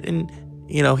hid it. And,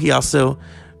 you know, he also,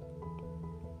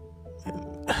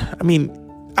 I mean,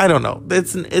 I don't know.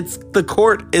 It's the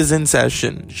court is in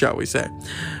session, shall we say.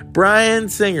 Bryan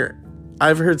Singer.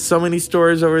 I've heard so many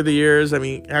stories over the years. I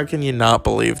mean, how can you not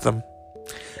believe them?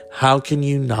 How can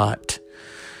you not?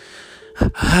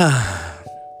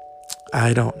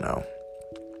 I don't know.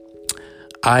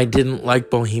 I didn't like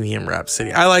Bohemian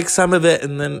Rhapsody. I liked some of it,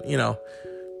 and then, you know,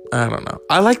 I don't know.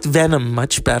 I liked Venom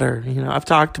much better. You know, I've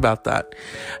talked about that.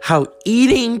 How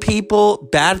eating people,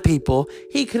 bad people,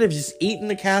 he could have just eaten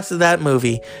the cast of that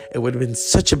movie. It would have been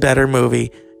such a better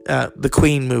movie. The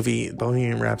Queen movie,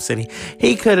 Bohemian Rhapsody.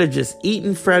 He could have just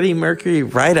eaten Freddie Mercury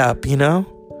right up, you know?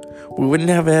 We wouldn't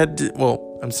have had,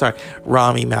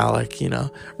 Rami Malek, you know?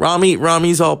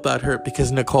 Rami's all butthurt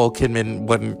because Nicole Kidman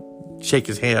wouldn't shake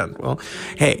his hand. Well,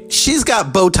 hey, she's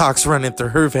got Botox running through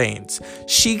her veins.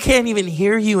 She can't even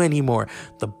hear you anymore.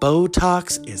 The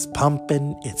Botox is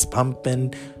pumping, it's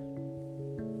pumping.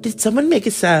 Did someone make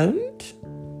a sound?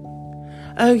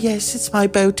 Oh, yes, it's my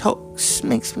Botox.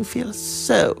 Makes me feel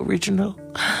so original.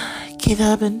 Keith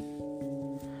Urban.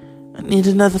 I need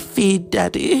another feed,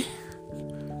 Daddy.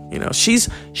 You know, she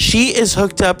is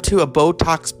hooked up to a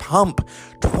Botox pump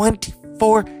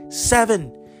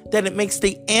 24/7. Then it makes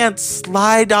the ants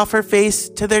slide off her face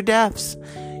to their deaths.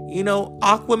 You know,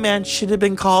 Aquaman should have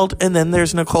been called, and then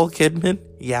there's Nicole Kidman.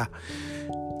 Yeah.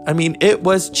 I mean, it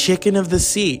was chicken of the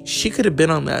sea. She could have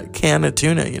been on that can of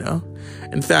tuna, you know?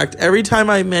 In fact, every time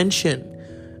I mention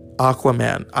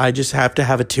Aquaman, I just have to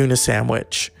have a tuna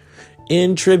sandwich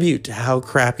in tribute to how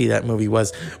crappy that movie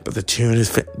was. But the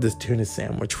tuna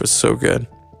sandwich was so good.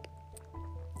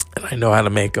 And I know how to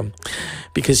make them.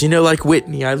 Because, you know, like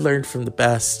Whitney, I learned from the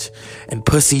best. And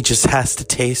pussy just has to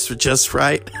taste just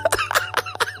right.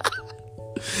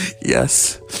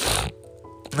 Yes.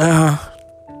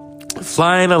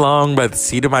 Flying along by the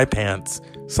seat of my pants.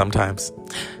 Sometimes.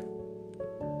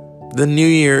 The new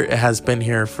year has been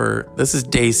here this is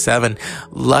day 7.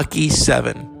 Lucky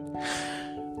 7.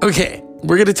 Okay,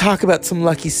 we're going to talk about some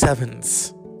lucky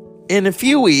 7s. In a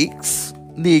few weeks,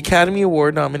 the Academy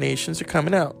Award nominations are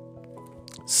coming out.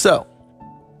 So,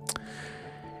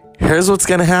 here's what's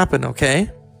going to happen, okay?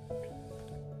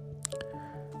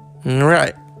 All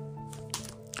right.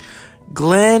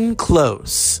 Glenn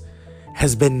Close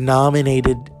has been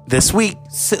nominated this week,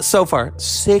 so far,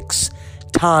 6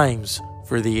 times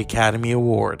for the Academy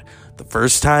Award. The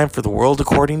first time for The World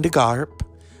According to Garp,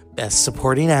 Best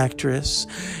Supporting Actress.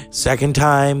 Second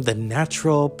time, The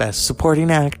Natural, Best Supporting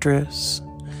Actress.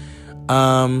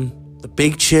 The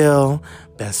Big Chill,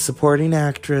 Best Supporting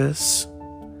Actress.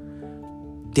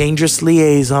 Dangerous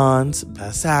Liaisons,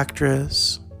 Best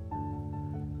Actress.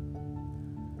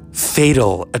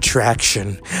 Fatal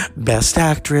Attraction, Best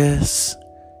Actress.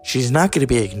 She's not going to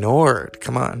be ignored.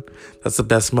 Come on. That's the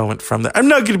best moment from there. I'm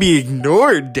not going to be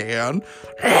ignored, Dan.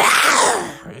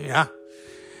 Yeah.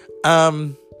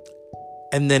 And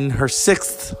then her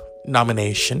 6th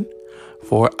nomination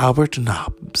for Albert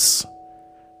Nobbs,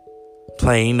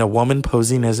 playing a woman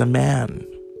posing as a man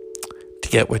to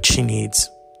get what she needs.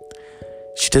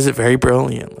 She does it very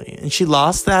brilliantly. And she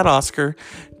lost that Oscar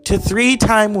to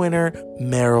 3-time winner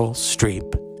Meryl Streep.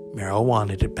 Meryl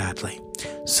wanted it badly.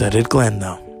 So did Glenn,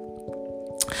 though.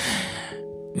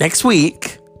 Next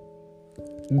week,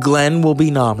 Glenn will be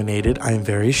nominated. I am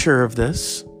very sure of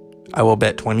this. I will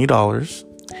bet $20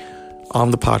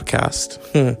 on the podcast.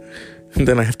 And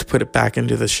then I have to put it back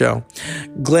into the show.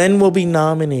 Glenn will be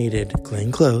nominated,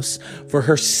 Glenn Close, for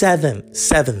her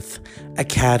seventh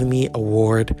Academy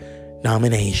Award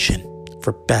nomination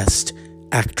for Best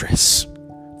Actress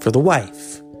for The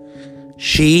Wife.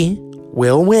 She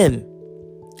will win.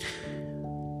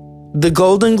 The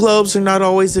Golden Globes are not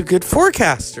always a good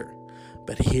forecaster.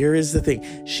 But here is the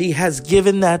thing. She has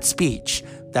given that speech.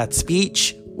 That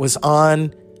speech was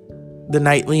on the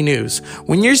nightly news.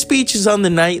 When your speech is on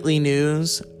the nightly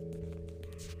news,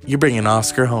 you're bringing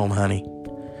Oscar home, honey.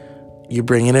 You're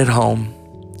bringing it home.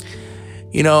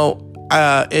 You know,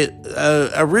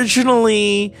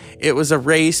 originally it was a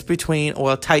race between,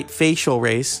 a tight facial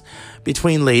race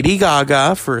between Lady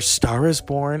Gaga for Star is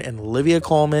Born and Olivia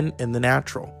Colman in The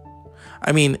Natural.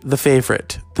 I mean, The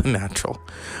Favorite, The Natural.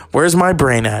 Where's my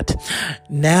brain at?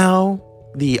 Now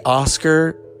the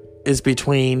Oscar is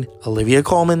between Olivia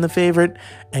Colman, The Favorite,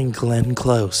 and Glenn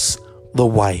Close, The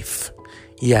Wife.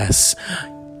 Yes.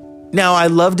 Now, I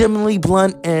loved Emily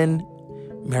Blunt in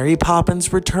Mary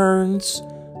Poppins Returns.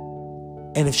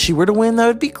 And if she were to win, that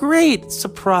would be great.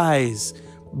 Surprise.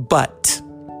 But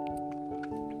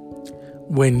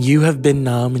when you have been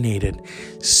nominated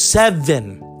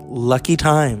 7 lucky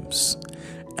times,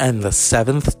 and the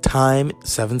 7th time,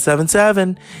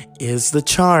 777, is the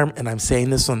charm. And I'm saying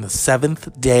this on the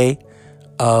 7th day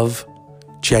of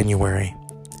January.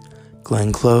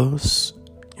 Glenn Close,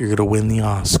 you're going to win the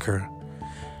Oscar.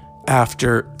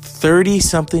 After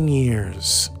 30-something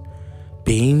years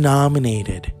being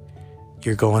nominated,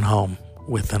 you're going home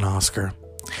with an Oscar.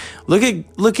 Look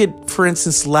at, for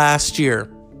instance, last year.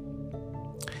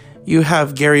 You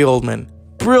have Gary Oldman.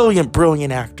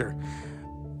 Brilliant actor.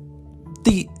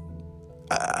 The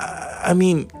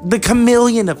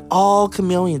chameleon of all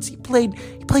chameleons. He played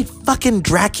fucking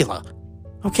Dracula.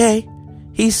 Okay?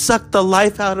 He sucked the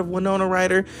life out of Winona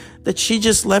Ryder that she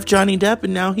just left Johnny Depp,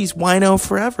 and now he's wino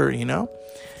forever, you know?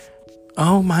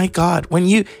 Oh my God. When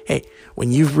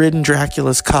you've ridden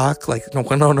Dracula's cock like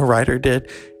Winona Ryder did,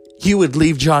 you would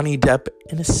leave Johnny Depp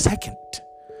in a second.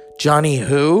 Johnny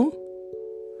who?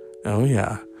 Oh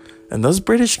yeah. And those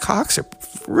British cocks are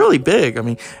really big. I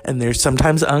mean, and they're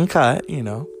sometimes uncut, you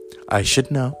know. I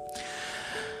should know.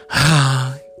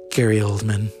 Gary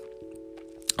Oldman.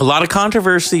 A lot of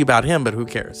controversy about him, but who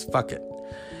cares? Fuck it.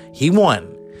 He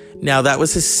won. Now, that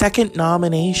was his second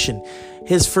nomination.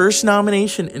 His first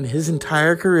nomination in his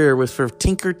entire career was for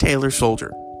Tinker Tailor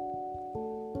Soldier.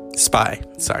 Spy,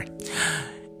 sorry.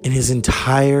 In his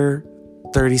entire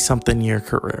 30-something year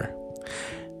career.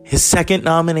 His second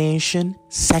nomination,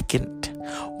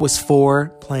 was for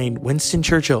playing Winston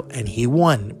Churchill, and he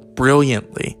won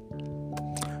brilliantly.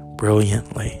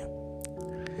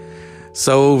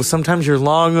 So sometimes you're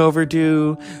long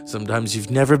overdue. Sometimes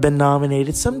you've never been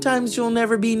nominated. Sometimes you'll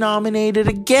never be nominated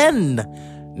again.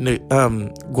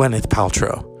 Gwyneth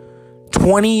Paltrow.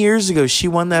 20 years ago, she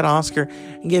won that Oscar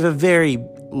and gave a very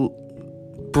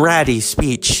bratty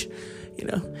speech. You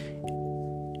know,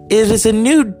 it is a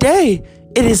new day.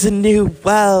 It is a new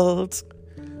world.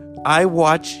 I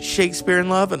watched Shakespeare in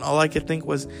Love, and all I could think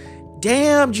was,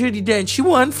 damn, Judi Dench, she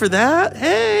won for that?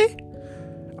 Hey.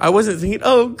 I wasn't thinking,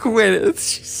 oh, Gwyneth,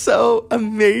 she's so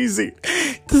amazing.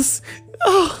 This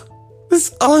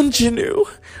ingenue.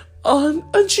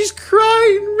 And she's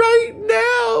crying right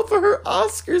now for her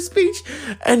Oscar speech.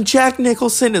 And Jack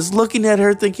Nicholson is looking at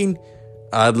her thinking,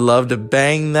 I'd love to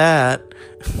bang that.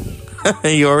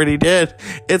 You already did.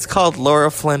 It's called Laura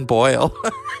Flynn Boyle.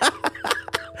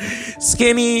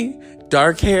 Skinny,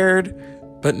 dark-haired,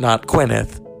 but not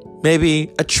Gwyneth.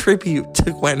 Maybe a tribute to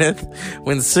Gwyneth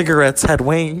when cigarettes had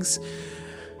wings.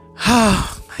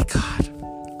 Oh, my God.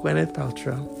 Gwyneth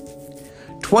Paltrow.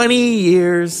 20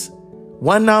 years,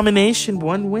 1 nomination,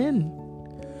 1 win.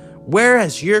 Where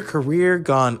has your career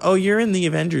gone? Oh, you're in the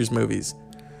Avengers movies.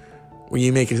 Where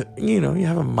you make you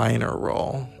have a minor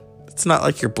role. It's not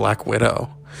like you're Black Widow.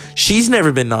 She's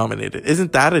never been nominated.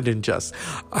 Isn't that an injustice?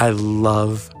 I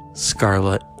love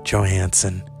Scarlett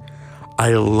Johansson.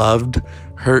 I loved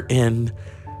her in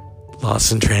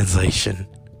Lost in Translation.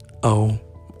 Oh,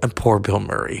 and poor Bill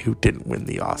Murray, who didn't win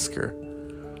the Oscar.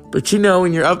 But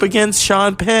when you're up against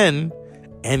Sean Penn,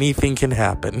 anything can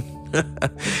happen.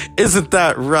 Isn't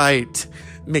that right,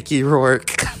 Mickey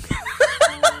Rourke?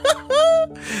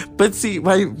 But see,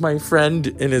 my friend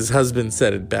and his husband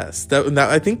said it best.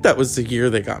 I think that was the year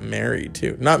they got married,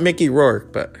 too. Not Mickey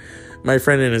Rourke, but my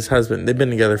friend and his husband, they've been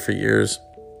together for years.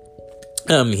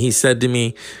 He said to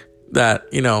me that,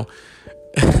 you know,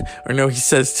 or no, he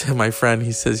says to my friend,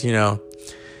 he says, you know,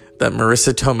 that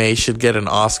Marissa Tomei should get an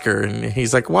Oscar. And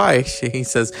he's like, why? He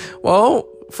says, well,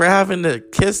 for having to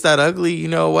kiss that ugly, you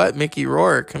know what, Mickey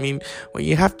Rourke. I mean, when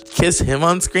you have to kiss him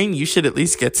on screen, you should at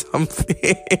least get something.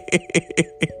 Isn't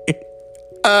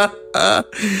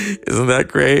that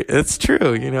great? It's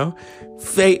true, you know.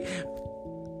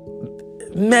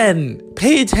 Men,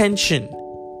 pay attention.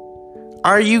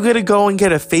 Are you going to go and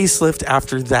get a facelift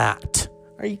after that?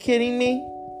 Are you kidding me?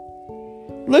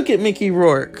 Look at Mickey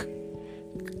Rourke.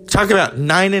 Talk about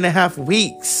 9.5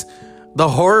 weeks. The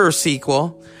horror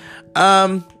sequel.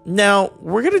 Now,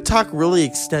 we're going to talk really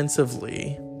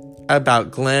extensively about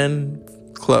Glenn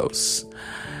Close.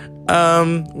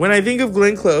 When I think of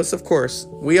Glenn Close, of course,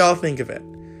 we all think of it.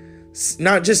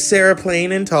 Not just Sarah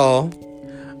Plain and Tall,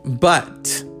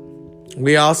 but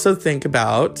we also think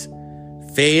about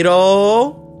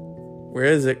Fatal. Where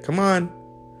is it? Come on.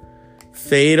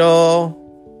 Fatal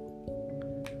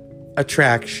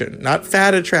Attraction. Not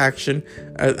Fat Attraction.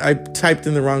 I typed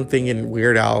in the wrong thing and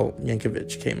Weird Al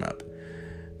Yankovic came up.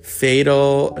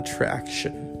 Fatal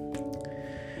Attraction.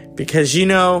 Because, you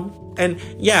know, and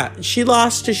yeah, she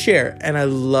lost to Cher. And I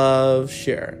love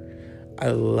Cher. I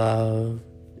love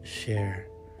Cher.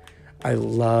 I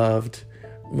loved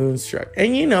Moonstruck.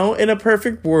 And, you know, in a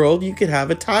perfect world, you could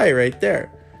have a tie right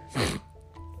there.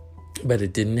 But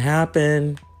it didn't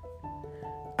happen.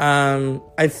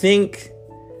 I think,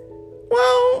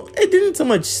 well, it didn't so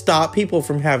much stop people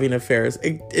from having affairs.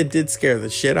 It did scare the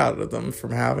shit out of them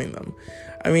from having them.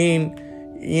 I mean,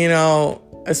 you know,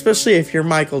 especially if you're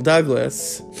Michael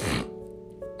Douglas.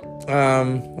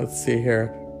 Let's see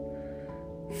here.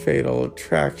 Fatal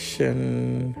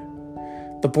Attraction.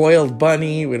 The Boiled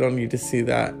Bunny. We don't need to see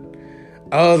that.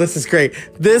 Oh, this is great.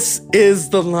 This is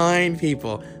the line,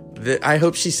 people. I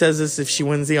hope she says this if she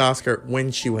wins the Oscar.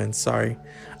 When she wins, sorry.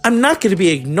 I'm not going to be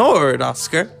ignored,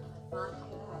 Oscar.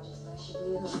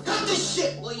 Cut this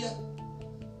shit, will you?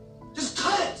 Just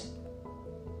cut it!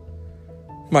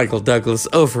 Michael Douglas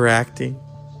overacting.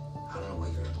 I don't know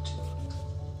what you're up to.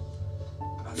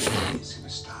 But I'm sure it's gonna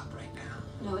stop right now.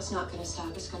 No, it's not going to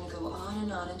stop. It's going to go on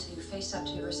and on until you face up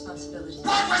to your responsibilities.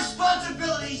 What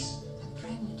responsibilities? I'm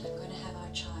pregnant. I'm going to have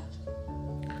our child.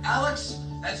 Alex,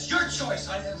 that's your choice.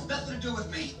 It has nothing to do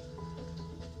with me.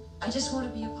 I just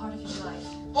want to be a part of your life.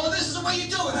 Oh, this is the way you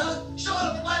do it, huh? Showing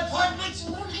up at my apartment?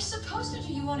 What am I supposed to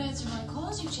do? You won't answer my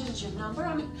calls. You changed your number.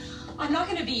 I mean, I'm not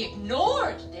going to be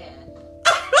ignored, Dad.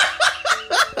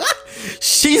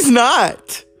 She's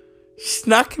not. She's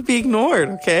not going to be ignored,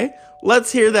 okay?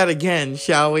 Let's hear that again,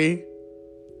 shall we?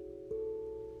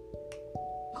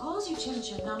 Calls, you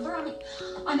changed your number. I mean,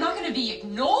 I'm not going to be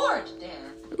ignored,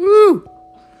 Dad. Woo.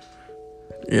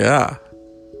 Yeah.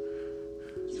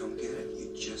 You don't get it.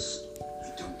 You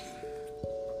don't get it.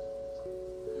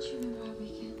 Don't you remember our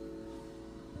weekend?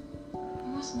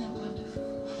 Wasn't that wonderful?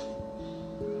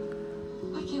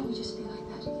 Why can't we just be like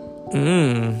that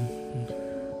again?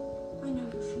 I know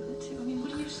you feel it too. I mean,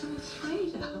 what are you so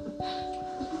afraid of?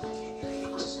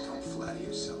 Just don't flatter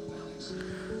yourself, Alex.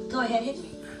 Go ahead, hit me.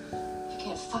 If you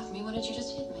can't fuck me, why don't you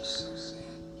just hit me? So sad.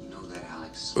 You know that,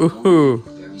 Alex. Ooh.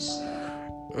 Very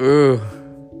sad. Ooh.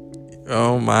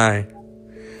 Oh my.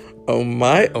 Oh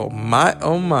my, oh my,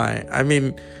 oh my. I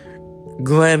mean,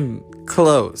 Glenn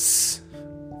Close.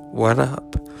 What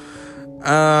up?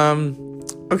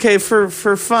 Okay, for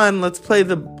fun, let's play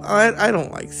the... I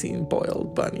don't like seeing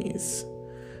boiled bunnies.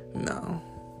 No.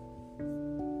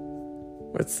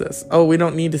 What's this? Oh, we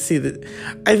don't need to see the...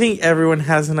 I think everyone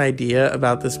has an idea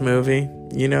about this movie.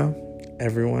 You know?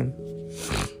 Everyone.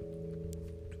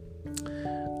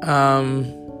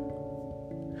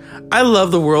 I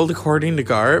love The World According to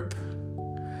Garp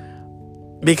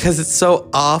because it's so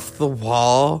off the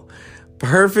wall.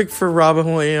 Perfect for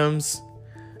Robin Williams,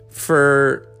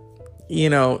 for, you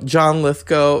know, John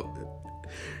Lithgow.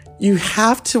 You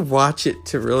have to watch it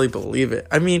to really believe it.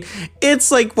 I mean,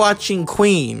 it's like watching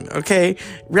Queen, okay?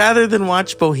 Rather than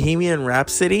watch Bohemian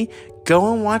Rhapsody,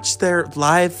 go and watch their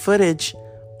live footage.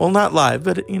 Well, not live,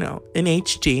 but, you know, in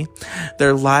HD.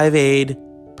 Their Live Aid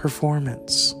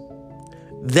performance.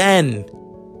 Then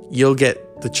you'll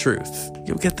get the truth.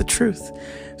 You'll get the truth.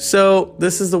 So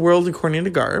this is The World According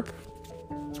to Garp.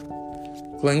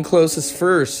 Glenn Close is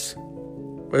first.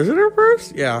 Was it her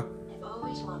first? Yeah. I've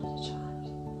always wanted a child.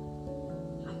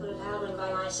 I could have had one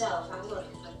by myself. I would.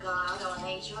 But God or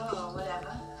nature or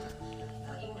whatever.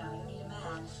 Now, you know, you need a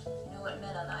man. You know what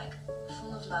men are like.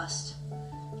 Full of lust.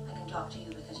 I can talk to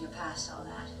you because you're past all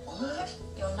that. What?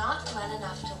 You're not well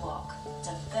enough to walk. It's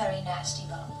a very nasty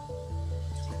bump.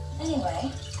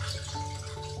 Anyway,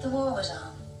 the war was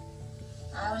on.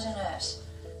 I was a nurse.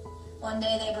 One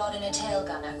day they brought in a tail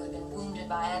gunner who had been wounded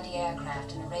by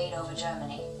anti-aircraft in a raid over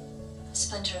Germany. A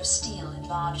splinter of steel had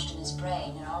lodged in his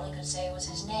brain, and all he could say was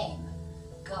his name,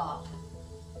 Gob.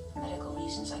 For medical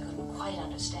reasons I couldn't quite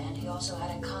understand, he also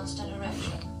had a constant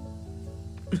erection.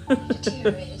 He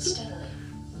deteriorated steadily.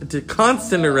 The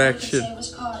constant erection. It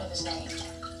was part of his name. It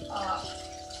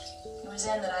was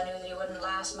then that I knew that he wouldn't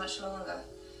last much longer.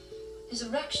 His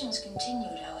erections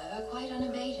continued, however, quite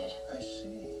unabated. I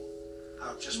see.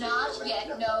 I'll just Not yet,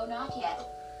 no, not yet.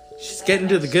 She's getting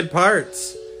to the good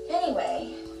parts.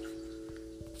 Anyway,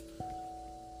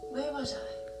 where was I?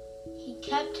 He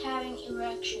kept having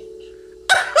erections.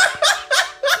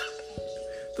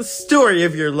 The story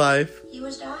of your life. He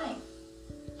was dying.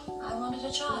 I wanted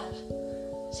a child.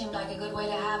 Seemed like a good way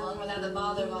to have one without the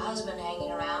bother of a husband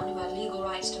hanging around who had legal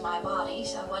rights to my body.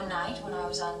 So one night, when I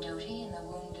was on duty and the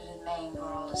wounded and maimed were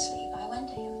all asleep, I went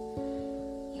to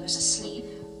him. He was asleep,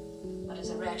 but his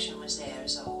erection was there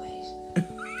as always. I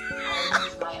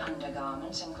removed my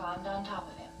undergarments and climbed on top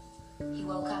of him. He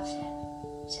woke up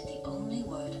then, said the only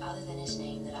word other than his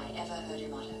name that I ever heard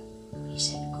him utter. He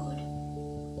said, "Good."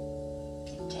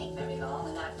 Didn't take very long,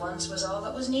 and that once was all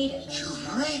that was needed. You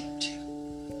raped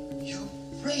him. You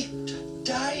raped a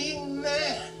dying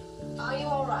man. Are you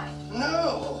all right?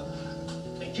 No.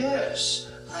 Yes,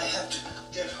 I have to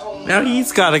get home. Now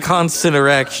he's got a constant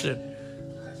erection.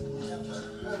 I've never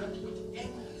heard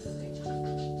anything.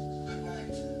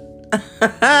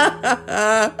 Good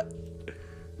night.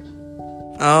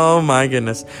 Oh my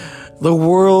goodness. The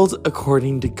World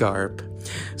According to Garp.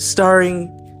 Starring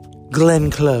Glenn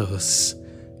Close,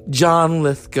 John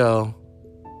Lithgow,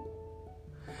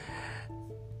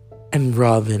 and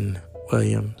Robin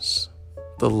Williams.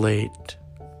 The late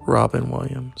Robin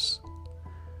Williams.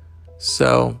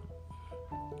 So,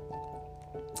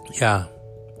 yeah.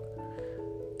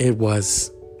 It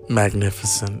was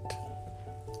magnificent.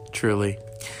 Truly.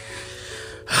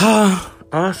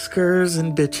 Oscars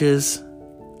and bitches.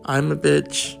 I'm a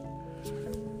bitch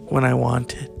when I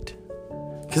want it.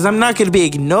 Because I'm not going to be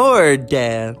ignored,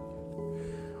 Dad.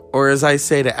 Or as I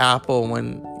say to Apple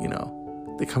when,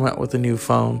 they come out with a new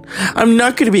phone. I'm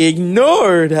not going to be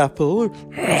ignored, Apple.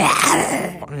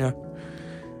 Yeah.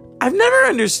 I've never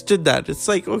understood that. It's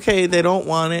like, okay, they don't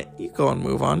want it. You go and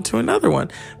move on to another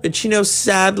one. But,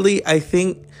 sadly, I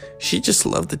think she just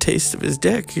loved the taste of his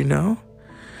dick,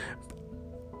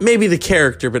 Maybe the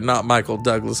character, but not Michael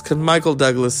Douglas. Because Michael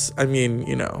Douglas, I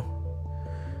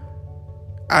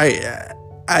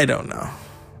don't know.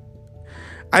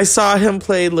 I saw him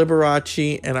play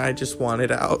Liberace, and I just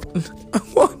wanted out. I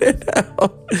wanted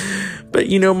out. But,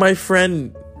 my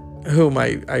friend, whom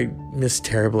I miss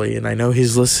terribly, and I know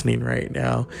he's listening right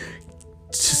now,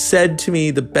 said to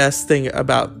me the best thing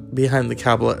about Behind the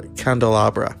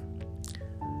Candelabra.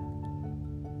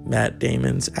 Matt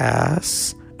Damon's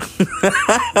ass.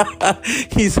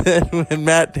 He said when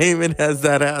Matt Damon has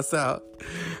that ass out,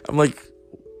 I'm like,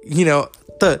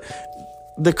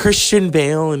 the Christian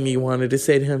Bale in me wanted to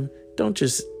say to him, don't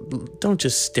just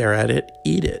stare at it,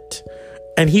 eat it.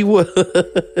 And he would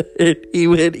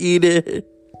eat it.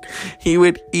 He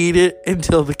would eat it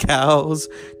until the cows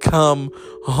come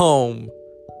home.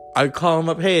 I'd call him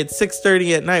up, hey, it's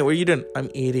 6:30 at night, what are you doing? I'm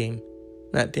eating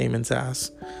Matt Damon's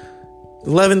ass.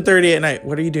 11:30 at night.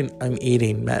 What are you doing? I'm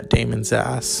eating Matt Damon's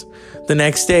ass. The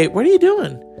next day, what are you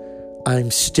doing?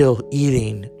 I'm still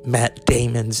eating Matt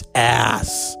Damon's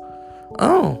ass.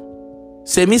 Oh,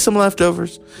 save me some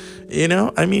leftovers.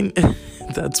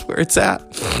 That's where it's at.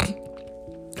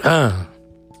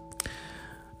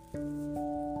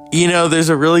 There's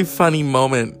a really funny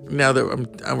moment now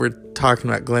that we're talking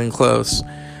about Glenn Close.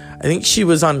 I think she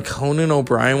was on Conan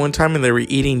O'Brien one time and they were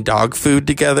eating dog food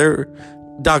together.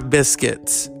 Dog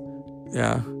biscuits.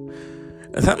 Yeah.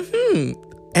 I thought,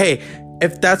 hey,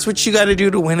 if that's what you got to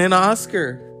do to win an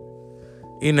Oscar,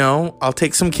 I'll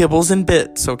take some kibbles and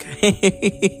bits, okay?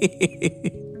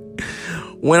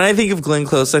 When I think of Glenn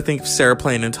Close, I think of Sarah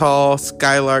Plain and Tall,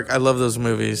 Skylark. I love those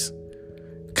movies.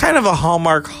 Kind of a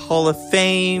Hallmark Hall of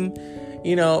Fame.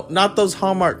 Not those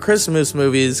Hallmark Christmas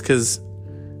movies, because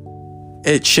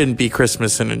it shouldn't be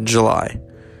Christmas in July.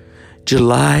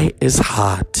 July is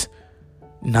hot.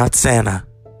 Not Santa.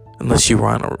 Unless you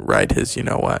want to ride his,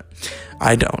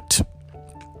 I don't.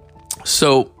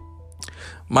 So,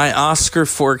 my Oscar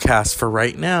forecast for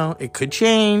right now, it could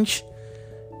change.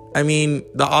 The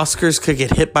Oscars could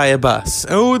get hit by a bus.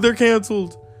 Oh, they're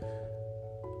canceled.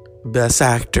 Best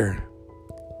Actor.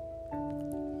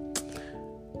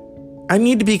 I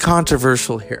need to be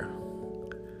controversial here.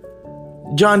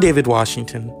 John David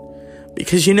Washington.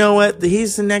 Because you know what?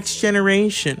 He's the next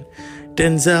generation.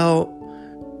 Denzel,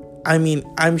 I mean,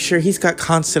 I'm sure he's got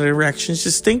constant erections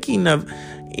just thinking of,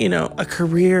 a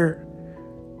career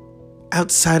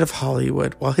outside of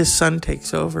Hollywood while his son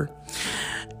takes over.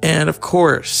 And of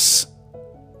course,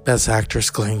 Best Actress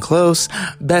Glenn Close,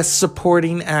 Best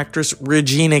Supporting Actress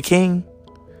Regina King.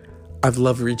 I've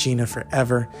loved Regina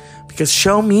forever because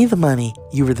Show Me the Money.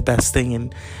 You were the best thing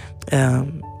in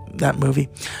that movie.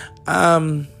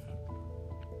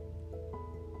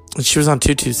 She was on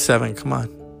 227. Come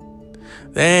on.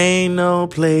 There ain't no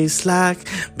place like,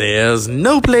 there's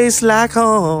no place like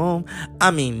home. I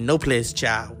mean, no place,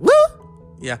 child. Woo!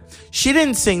 Yeah. She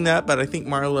didn't sing that, but I think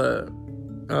Marla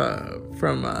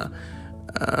from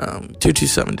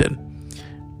 227 did.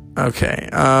 Okay.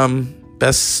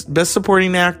 Best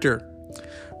Supporting Actor.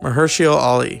 Mahershala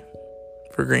Ali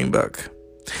for Green Book.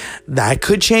 That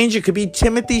could change. It could be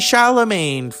Timothy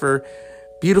Chalamet for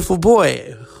Beautiful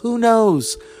Boy. Who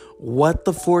knows what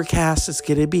the forecast is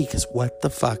going to be? Because what the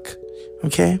fuck?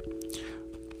 Okay?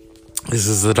 This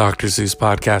is the Dr. Zeus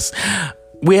podcast.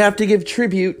 We have to give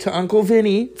tribute to Uncle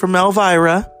Vinny from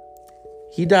Elvira.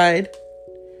 He died.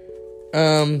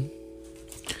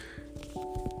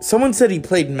 Someone said he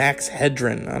played Max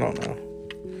Hedren. I don't know.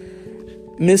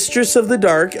 Mistress of the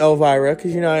Dark, Elvira,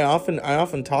 because I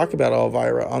often talk about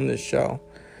Elvira on this show.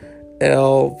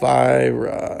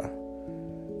 Elvira.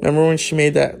 Remember when she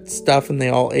made that stuff and they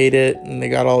all ate it and they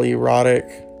got all erotic?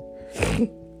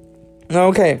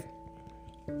 Okay.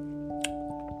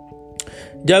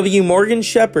 W. Morgan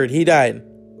Shepherd, he died.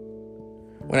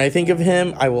 When I think of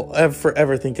him, I will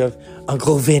forever think of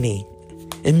Uncle Vinny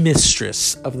and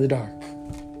Mistress of the Dark.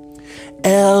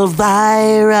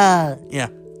 Elvira. Yeah.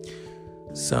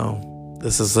 So,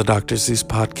 this is the Dr. Zeus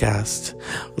podcast.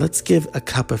 Let's give a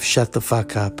cup of shut the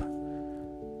fuck up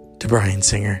to Bryan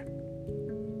Singer.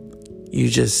 You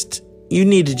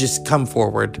need to just come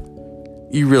forward.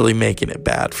 You're really making it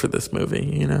bad for this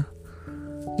movie,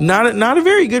 Not a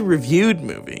very good reviewed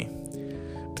movie.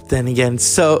 But then again,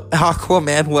 so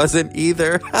Aquaman wasn't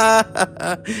either.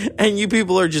 And you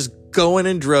people are just going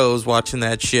in droves watching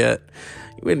that shit.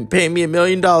 You wouldn't pay me $1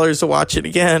 million to watch it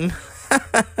again.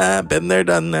 Been there,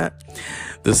 done that.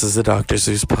 This is the Dr.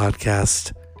 Zeus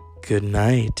podcast. Good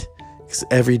night. Because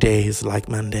every day is like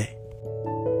Monday.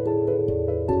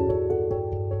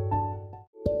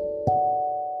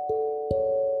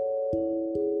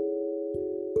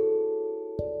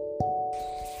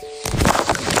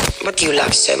 What do you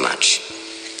love so much?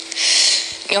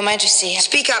 Your Majesty.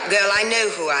 Speak up, girl. I know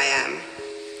who I am.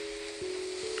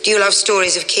 Do you love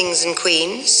stories of kings and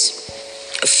queens?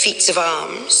 Of feats of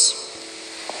arms?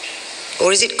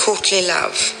 Or is it courtly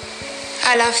love?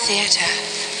 I love theatre.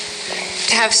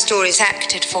 To have stories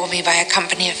acted for me by a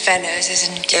company of fellows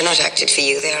isn't... They're not acted for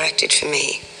you, they are acted for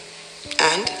me.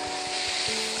 And?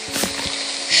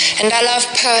 And I love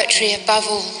poetry above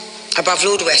all. Above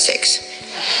Lord Wessex?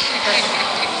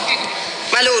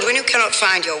 My lord, when you cannot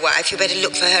find your wife, you better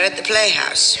look for her at the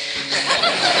playhouse.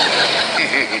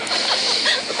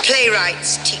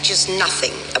 Playwrights teach us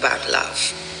nothing about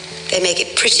love. They make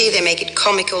it pretty, they make it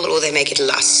comical, or they make it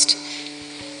lust.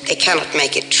 They cannot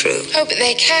make it true. Oh, but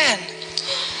they can.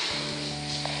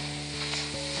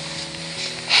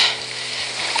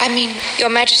 I mean, Your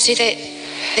Majesty,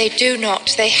 they do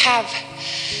not. They have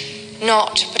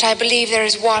not. But I believe there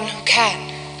is one who can.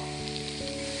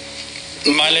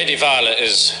 My Lady Viola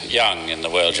is young in the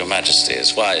world. Your Majesty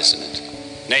is wise in it.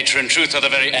 Nature and truth are the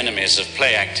very enemies of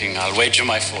play acting. I'll wager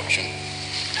my fortune.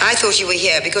 I thought you were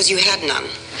here because you had none.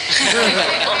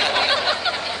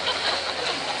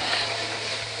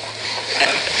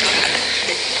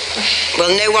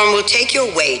 Well, no one will take your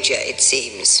wager, it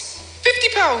seems.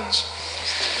 £50.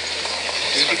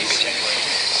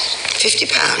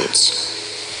 £50?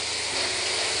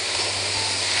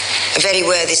 A very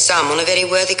worthy sum on a very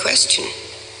worthy question.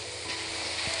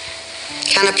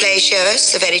 Can a play show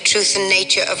us the very truth and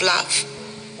nature of love?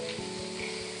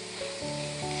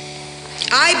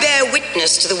 I bear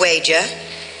witness to the wager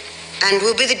and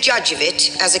will be the judge of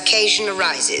it as occasion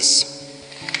arises.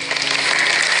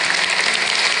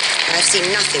 I've seen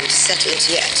nothing to settle it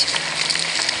yet.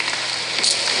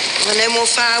 Well, no more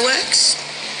fireworks?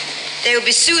 They will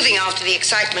be soothing after the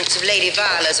excitements of Lady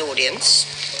Viola's audience.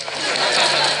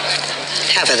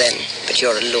 Have her then, but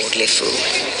you're a lordly fool.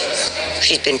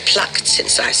 She's been plucked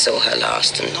since I saw her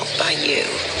last, and not by you.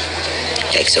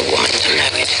 Takes a woman to know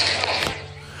it.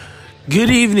 Good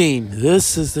evening.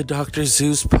 This is the Dr.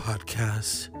 Zeus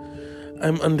podcast.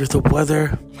 I'm under the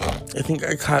weather. I think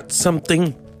I caught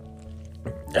something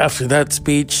after that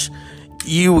speech.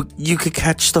 You could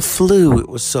catch the flu. It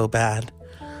was so bad.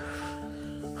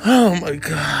 Oh my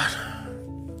God.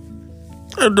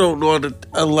 I don't want to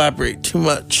elaborate too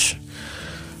much.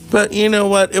 But you know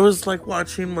what? It was like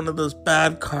watching one of those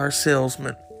bad car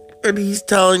salesmen. And he's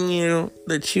telling you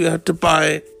that you have to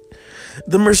buy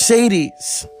the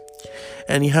Mercedes.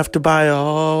 And you have to buy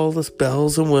all the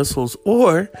bells and whistles.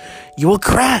 Or you will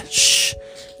crash.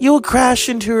 You will crash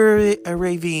into a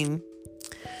ravine.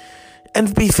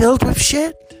 And be filled with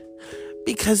shit.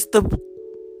 Because the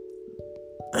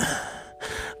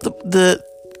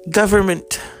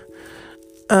government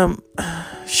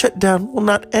shutdown will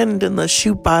not end unless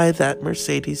you buy that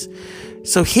Mercedes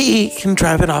so he can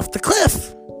drive it off the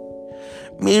cliff.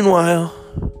 Meanwhile,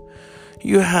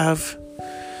 you have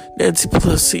Nancy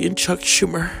Pelosi and Chuck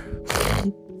Schumer.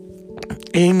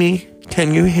 Amy,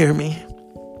 can you hear me?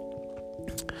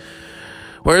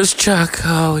 Where's Chuck?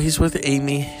 Oh, he's with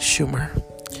Amy Schumer.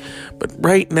 But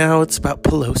right now it's about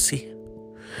Pelosi.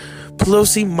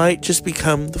 Pelosi might just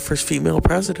become the first female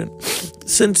president.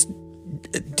 Since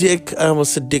I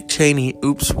almost said Dick Cheney.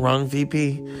 Oops, wrong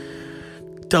VP.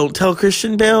 Don't tell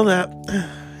Christian Bale that.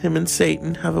 Him and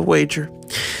Satan have a wager.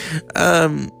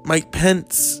 Mike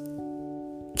Pence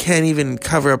can't even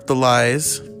cover up the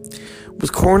lies.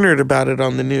 Was cornered about it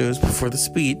on the news before the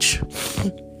speech.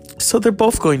 So they're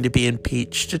both going to be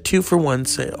impeached. A 2-for-1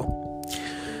 sale.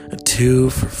 A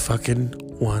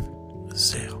 2-for-fucking-1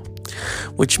 sale.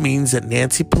 Which means that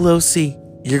Nancy Pelosi,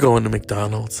 you're going to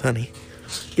McDonald's, honey.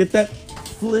 Get that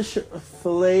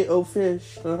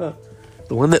filet-o-fish. The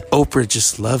one that Oprah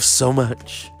just loves so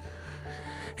much.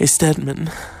 Hey, Stedman.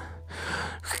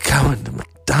 We're going to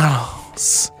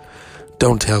McDonald's.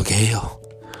 Don't tell Gail.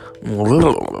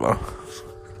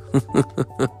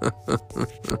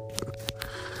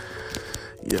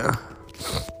 Yeah.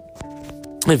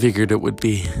 I figured it would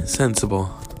be sensible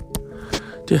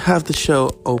to have the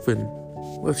show open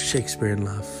with Shakespeare in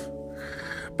Love.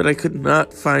 But I could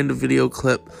not find a video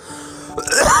clip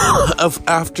of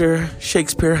after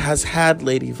Shakespeare has had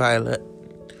Lady Violet.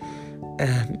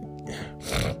 And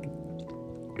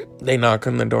they knock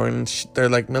on the door and they're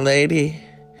like, "Milady,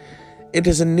 it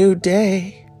is a new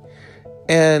day."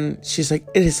 And she's like,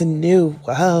 "It is a new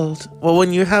world." Well,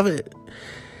 when you have it,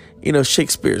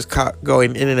 Shakespeare's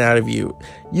going in and out of you,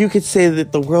 you could say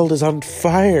that the world is on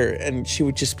fire, and she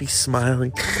would just be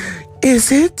smiling.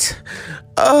 Is it?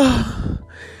 Oh,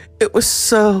 it was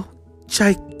so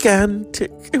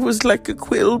gigantic. It was like a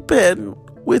quill pen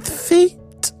with feet.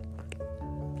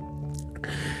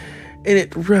 And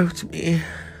it wrote me.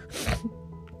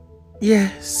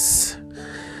 Yes.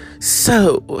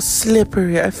 So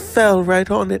slippery, I fell right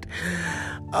on it.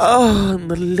 Oh,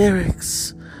 and the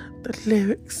lyrics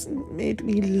made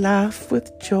me laugh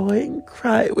with joy and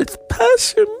cry with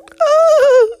passion.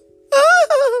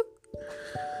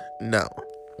 No.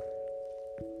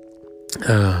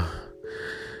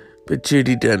 But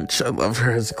Judi Dench, I love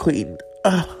her as queen.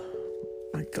 Oh,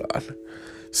 my God.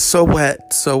 So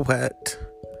wet, so wet.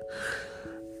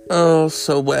 Oh,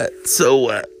 so wet, so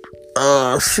wet.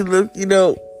 Oh, she looked,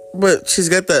 but she's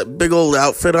got that big old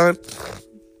outfit on.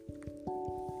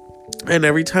 And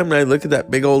every time I look at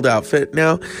that big old outfit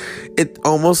now, it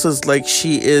almost is like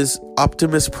she is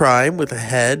Optimus Prime with a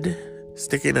head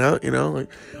sticking out, like,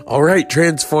 all right,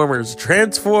 Transformers,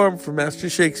 transform for Master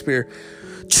Shakespeare.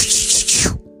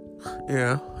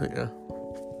 Yeah.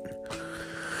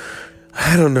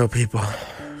 I don't know, people.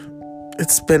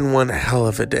 It's been one hell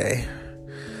of a day.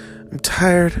 I'm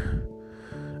tired.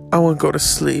 I want to go to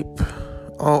sleep.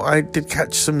 Oh, I did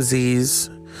catch some Z's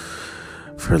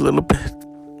for a little bit.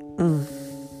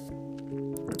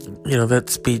 That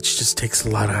speech just takes a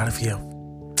lot out of you.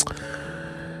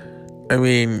 I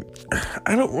mean,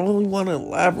 I don't really want to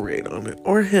elaborate on it.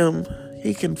 Or him.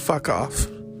 He can fuck off.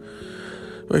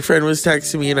 My friend was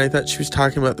texting me and I thought she was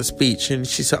talking about the speech. And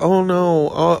she said, "Oh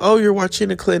no. Oh, you're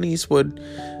watching a Clint Eastwood."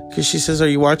 Because she says, "Are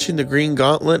you watching the Green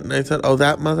Gauntlet?" And I thought, "Oh,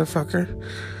 that motherfucker?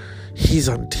 He's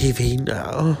on TV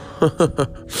now."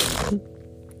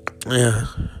 Yeah.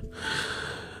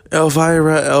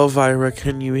 Elvira,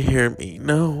 can you hear me?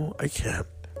 No, I can't.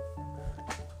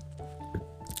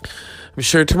 I'm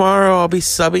sure tomorrow I'll be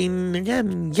subbing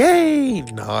again. Yay!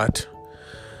 Not.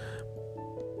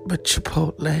 But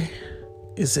Chipotle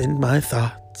is in my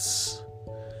thoughts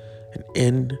and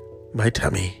in my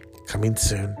tummy. Coming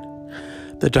soon.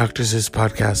 The Dr. Zeus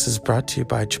podcast is brought to you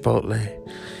by Chipotle.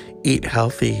 Eat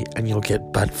healthy and you'll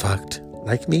get butt fucked.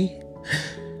 Like me?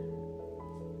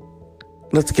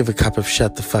 Let's give a cup of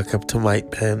shut the fuck up to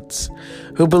Mike Pence,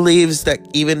 who believes that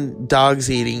even dogs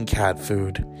eating cat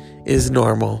food is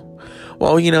normal,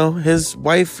 Well, his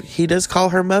wife, he does call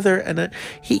her mother, and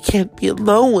he can't be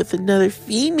alone with another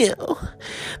female.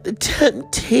 The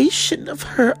temptation of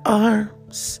her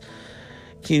arms.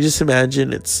 Can you just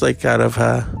imagine? It's like out of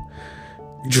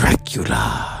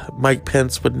Dracula. Mike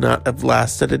Pence would not have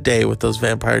lasted a day with those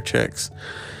vampire chicks.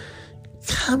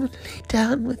 Come lay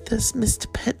down with us,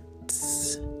 Mr.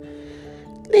 Pence.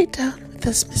 Lay down with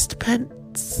us, Mr.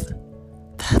 Pence.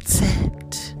 That's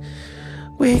it.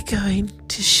 We're going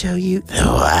to show you the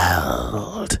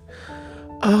world.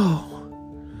 Oh,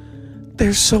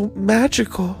 they're so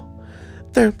magical.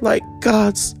 They're like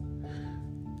God's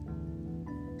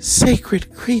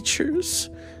sacred creatures.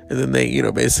 And then they,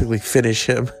 basically finish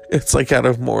him. It's like out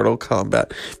of Mortal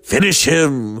Kombat. Finish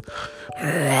him!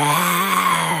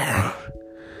 Yeah.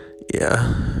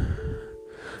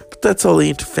 But that's only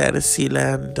into fantasy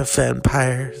land of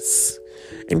vampires.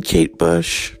 And Kate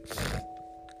Bush.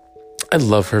 I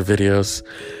love her videos.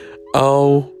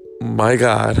 Oh my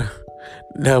God.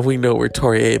 Now we know where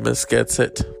Tori Amos gets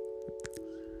it.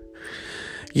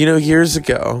 Years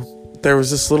ago, there was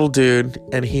this little dude,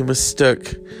 and he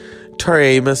mistook Tori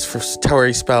Amos for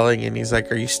Tori Spelling, and he's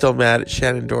like, "Are you still mad at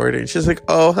Shannon Doherty?" And she's like,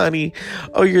 "Oh, honey,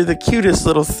 oh, you're the cutest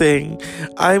little thing.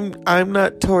 I'm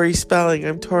not Tori Spelling.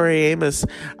 I'm Tori Amos.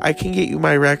 I can get you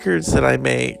my records that I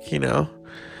make,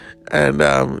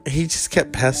 And he just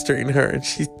kept pestering her, and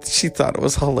she thought it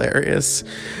was hilarious.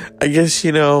 I guess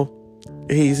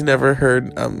he's never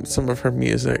heard some of her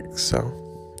music, so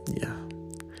yeah.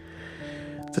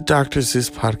 The Dr. Zeus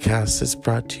podcast is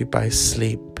brought to you by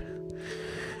sleep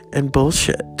and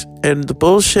bullshit. And the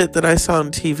bullshit that I saw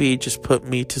on TV just put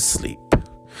me to sleep.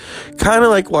 Kind of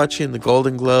like watching the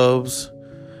Golden Globes.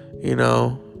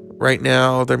 Right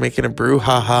now they're making a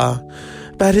brouhaha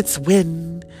about its win.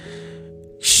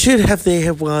 Should they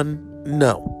have won?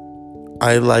 No.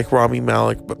 I like Rami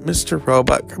Malek, but Mr.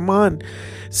 Robot, come on.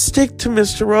 Stick to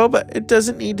Mr. Robot. It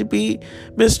doesn't need to be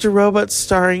Mr. Robot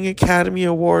starring Academy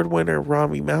Award winner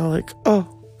Rami Malek. Oh,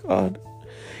 God.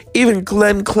 Even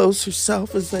Glenn Close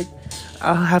herself is like,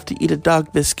 I'll have to eat a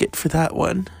dog biscuit for that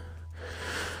one.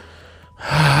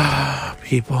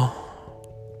 People.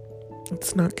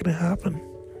 It's not going to happen.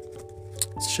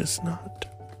 It's just not.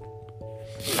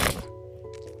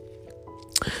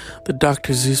 The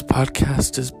Dr. Zeus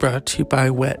podcast is brought to you by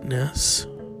Wetness.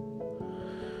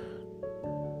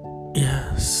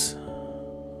 Yes.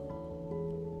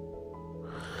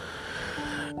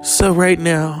 So right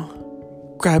now,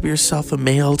 grab yourself a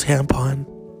male tampon.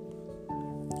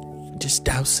 Just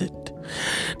douse it.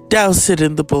 Douse it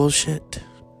in the bullshit.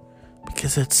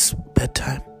 Because it's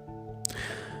bedtime.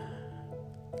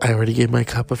 I already gave my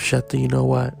cup of shut the you know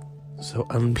what. So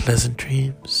unpleasant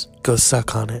dreams. Go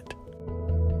suck on it.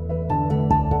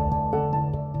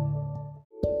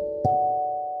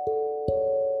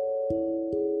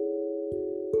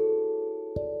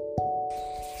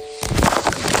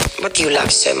 What do you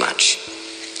love so much?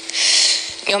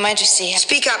 Your Majesty.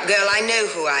 Speak up, girl. I know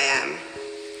who I am.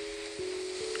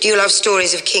 Do you love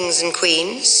stories of kings and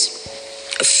queens?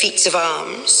 Of feats of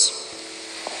arms?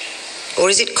 Or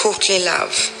is it courtly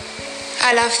love?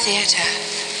 I love theatre.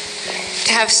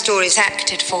 To have stories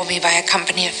acted for me by a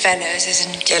company of fellows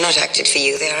isn't... They're not acted for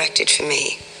you, they are acted for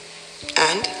me.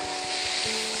 And?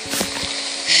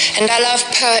 And I love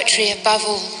poetry above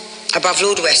all. Above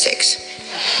Lord Wessex?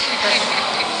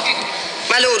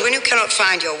 My lord, when you cannot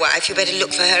find your wife, you better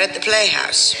look for her at the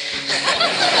playhouse.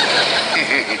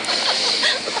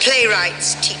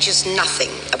 Playwrights teach us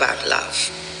nothing about love.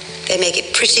 They make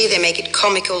it pretty, they make it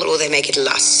comical, or they make it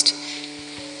lust.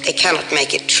 They cannot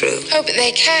make it true. Oh, but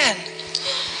they can.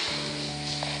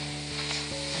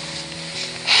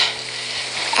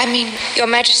 I mean, Your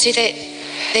Majesty,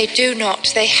 they do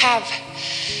not. They have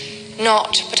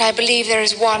not. But I believe there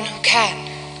is one who can.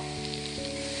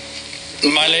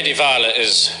 My Lady Viola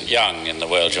is young in the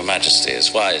world. Your Majesty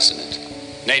is wise in it.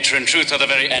 Nature and truth are the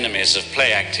very enemies of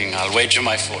play acting. I'll wager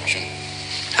my fortune.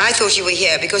 I thought you were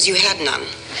here because you had none.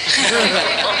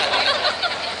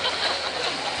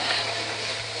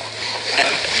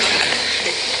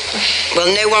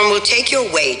 Well, no one will take your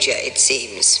wager, it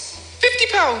seems. £50.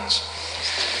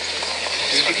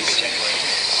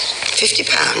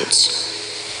 £50?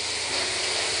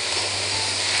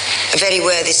 A very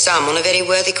worthy sum on a very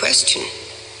worthy question.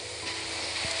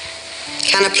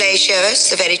 Can a play show us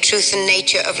the very truth and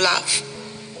nature of love?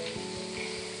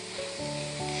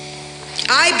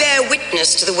 I bear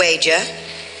witness to the wager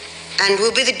and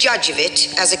will be the judge of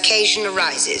it as occasion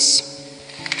arises.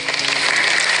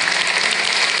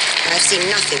 I've seen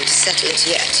nothing to settle it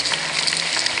yet.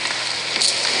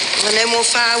 Are there no more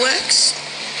fireworks?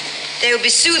 They would be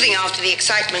soothing after the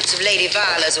excitements of Lady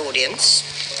Viola's audience.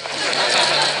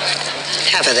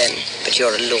 Have her then, but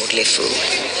you're a lordly fool.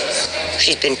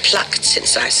 She's been plucked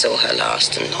since I saw her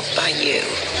last, and not by you.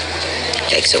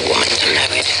 Takes a woman to know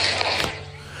it.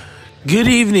 Good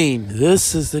evening.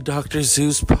 This is the Dr.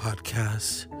 Zeus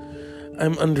podcast.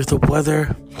 I'm under the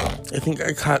weather. I think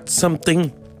I caught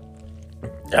something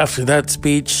after that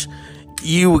speech.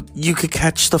 You could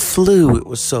catch the flu. It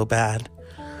was so bad.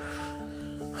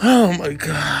 Oh my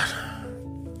God.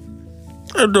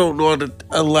 I don't want to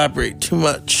elaborate too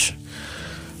much.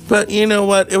 But you know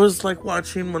what? It was like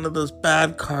watching one of those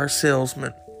bad car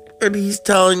salesmen. And he's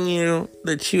telling you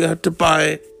that you have to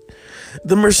buy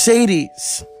the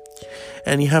Mercedes.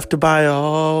 And you have to buy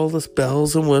all the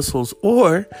bells and whistles.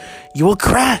 Or you will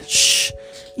crash.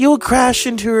 You will crash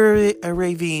into a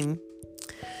ravine.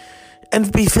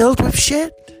 And be filled with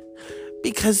shit.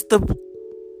 Because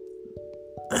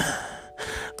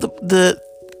the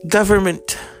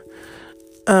government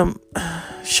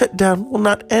shutdown will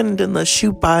not end unless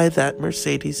you buy that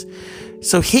Mercedes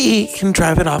so he can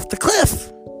drive it off the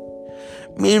cliff.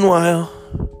 Meanwhile,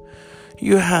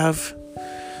 you have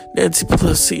Nancy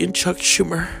Pelosi and Chuck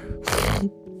Schumer.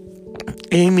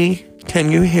 Amy,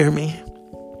 can you hear me?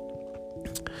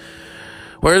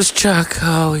 Where's Chuck?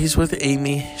 Oh, he's with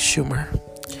Amy Schumer.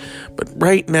 But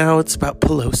right now it's about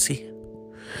Pelosi.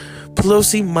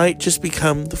 Pelosi might just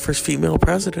become the first female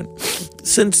president.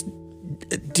 Since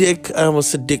I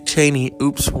almost said Dick Cheney.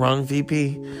 Oops, wrong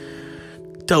VP.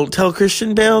 Don't tell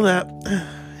Christian Bale that.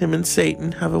 Him and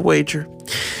Satan have a wager.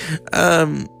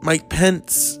 Mike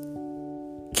Pence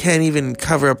can't even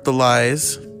cover up the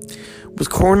lies. Was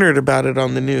cornered about it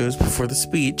on the news before the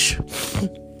speech.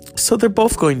 So they're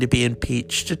both going to be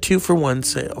impeached. A 2-for-1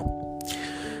 sale.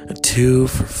 A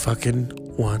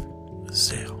 2-for-1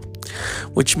 sale.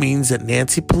 Which means that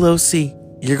Nancy Pelosi,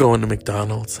 you're going to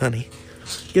McDonald's, honey.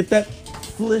 Get that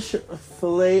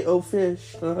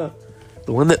filet-o-fish. The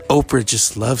one that Oprah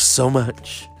just loves so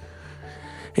much.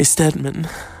 Hey, Stedman.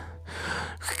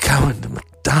 We're going to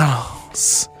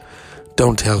McDonald's.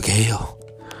 Don't tell Gail.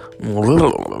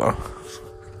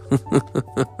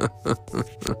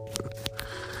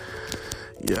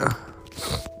 Yeah.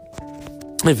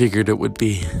 I figured it would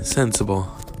be sensible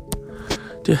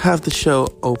to have the show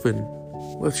open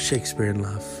with Shakespeare in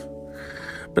Love.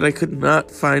 But I could not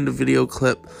find a video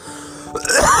clip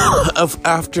of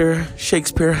after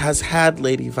Shakespeare has had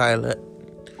Lady Violet.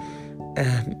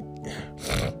 And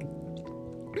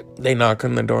they knock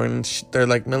on the door and they're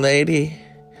like, "Milady,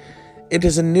 it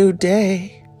is a new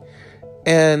day."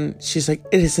 And she's like,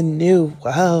 "It is a new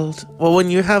world." Well, when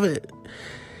you have it,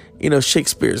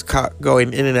 Shakespeare's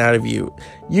going in and out of you,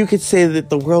 you could say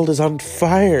that the world is on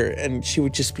fire, and she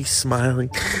would just be smiling.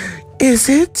 "Is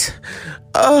it?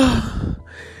 Oh,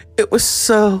 it was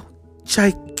so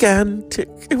gigantic.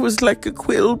 It was like a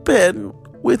quill pen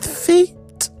with feet.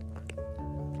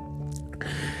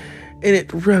 And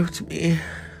it wrote me.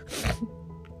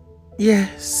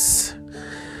 Yes.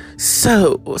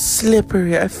 So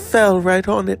slippery, I fell right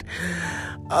on it.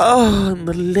 Oh, and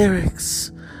the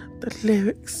lyrics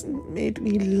made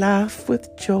me laugh with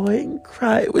joy and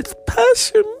cry with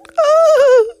passion.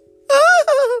 Oh,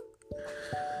 oh.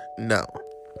 No.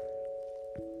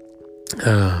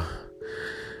 Oh.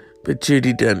 But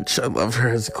Judi Dench, I love her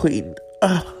as queen.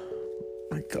 Oh,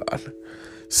 my God.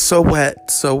 So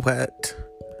wet, so wet.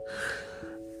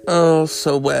 Oh,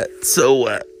 so wet, so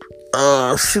wet.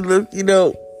 Oh, she looked,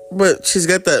 but she's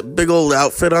got that big old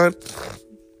outfit on.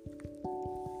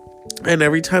 And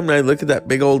every time I look at that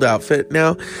big old outfit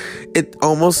now, it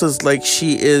almost is like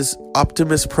she is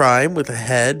Optimus Prime with a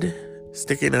head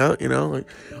sticking out, like,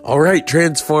 all right,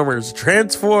 Transformers,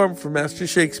 transform for Master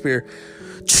Shakespeare.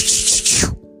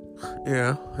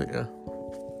 Yeah.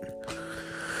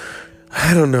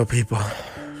 I don't know, people.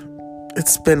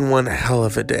 It's been one hell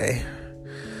of a day.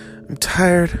 I'm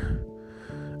tired.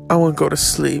 I want to go to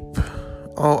sleep.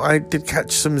 Oh, I did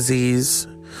catch some Z's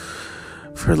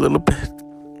for a little bit.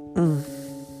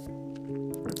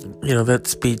 That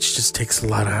speech just takes a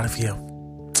lot out of you.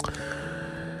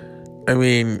 I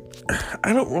mean,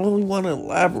 I don't really want to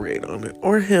elaborate on it.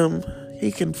 Or him.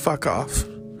 He can fuck off.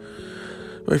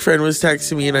 My friend was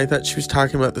texting me and I thought she was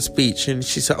talking about the speech. And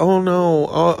she said, "Oh no.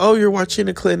 Oh, you're watching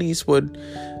a Clint Eastwood."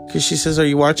 Because she says, "Are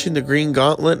you watching the Green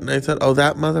Gauntlet?" And I thought, oh,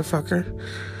 that motherfucker.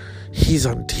 He's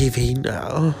on TV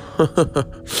now.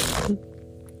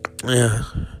 Yeah.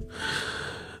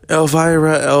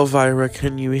 Elvira,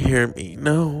 can you hear me?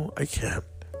 No, I can't.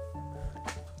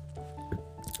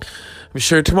 I'm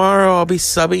sure tomorrow I'll be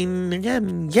subbing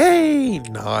again. Yay!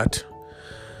 Not.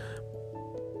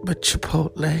 But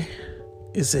Chipotle.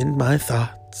 is in my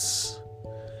thoughts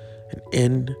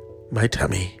and in my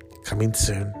tummy. Coming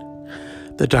soon.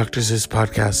 The Dr. Zeus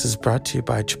podcast is brought to you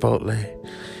by Chipotle.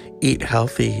 Eat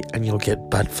healthy and you'll get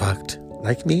butt fucked.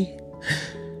 Like me?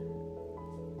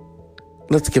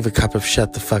 Let's give a cup of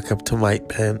shut the fuck up to Mike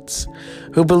Pence,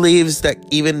 who believes that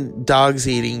even dogs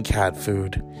eating cat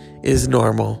food is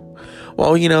normal.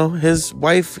 Well, you know, his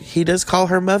wife, he does call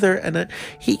her mother, and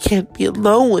he can't be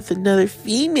alone with another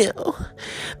female.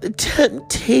 The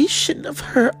temptation of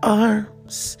her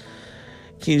arms.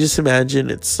 Can you just imagine?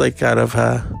 It's like out of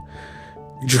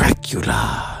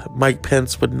Dracula. Mike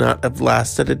Pence would not have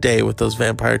lasted a day with those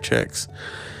vampire chicks.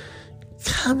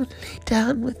 Come lay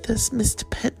down with us, Mr.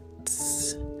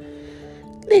 Pence.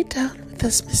 Lay down with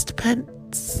us, Mr.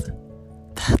 Pence.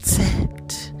 That's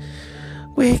it.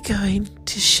 We're going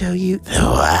to show you the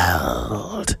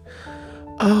world.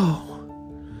 Oh,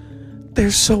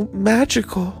 they're so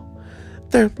magical.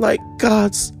 They're like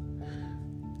God's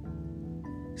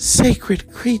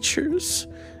sacred creatures.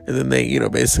 And then they,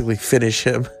 basically finish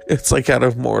him. It's like out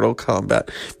of Mortal Kombat.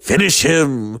 Finish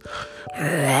him!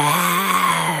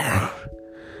 Yeah.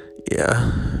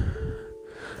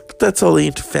 But that's only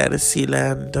into fantasy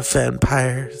land of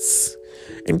vampires.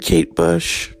 And Kate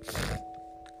Bush.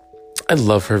 I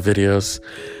love her videos.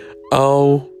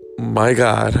 Oh my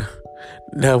God.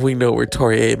 Now we know where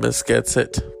Tori Amos gets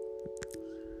it.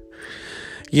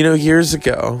 Years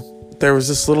ago, there was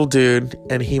this little dude,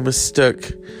 and he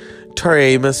mistook Tori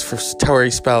Amos for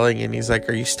Tori Spelling, and he's like,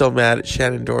 "Are you still mad at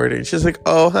Shannon Doherty?" And she's like,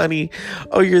 "Oh, honey,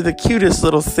 you're the cutest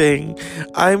little thing.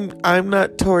 I'm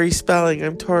not Tori Spelling,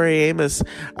 I'm Tori Amos.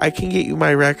 I can get you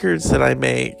my records that I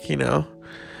make,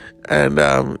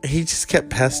 And he just kept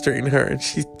pestering her, and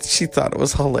she thought it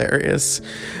was hilarious.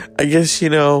 I guess,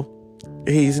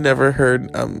 he's never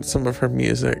heard some of her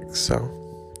music, so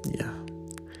yeah.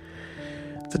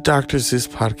 The Dr. Zeus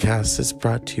podcast is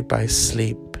brought to you by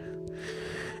sleep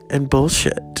and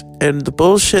bullshit. And the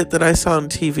bullshit that I saw on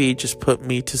TV just put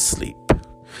me to sleep.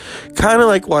 Kind of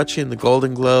like watching the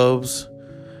Golden Globes.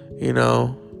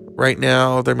 Right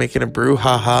now they're making a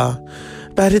brouhaha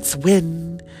about its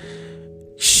win.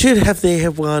 Should they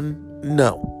have won?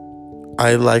 No.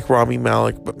 I like Rami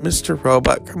Malek, but Mr.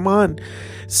 Robot, come on.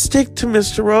 Stick to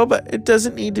Mr. Robot. It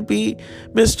doesn't need to be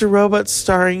Mr. Robot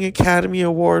starring Academy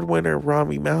Award winner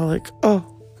Rami Malek. Oh,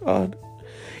 God.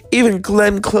 Even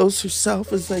Glenn Close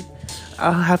herself is like,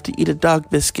 I'll have to eat a dog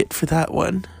biscuit for that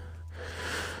one.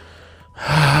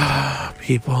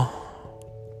 People.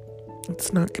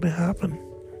 It's not going to happen.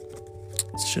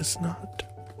 It's just not.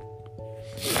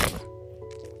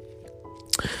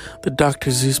 The Dr.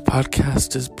 Zeus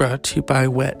podcast is brought to you by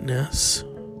Wetness.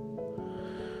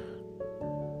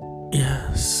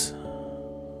 Yes.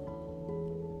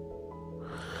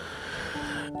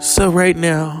 So right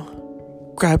now,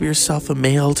 grab yourself a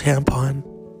male tampon.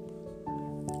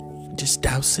 Just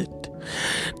douse it.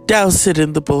 Douse it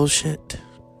in the bullshit.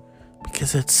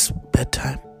 Because it's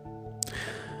bedtime.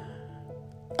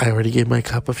 I already gave my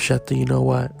cup of shut the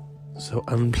you-know-what. So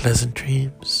unpleasant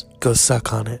dreams. Go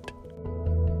suck on it.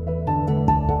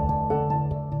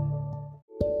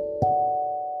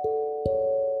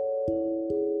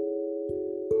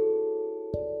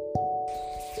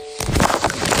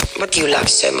 What do you love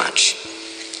so much?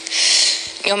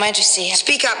 Your Majesty.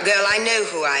 Speak up, girl. I know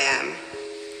who I am.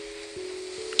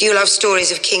 Do you love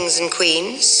stories of kings and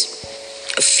queens?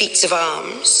 Of feats of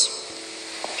arms?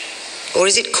 Or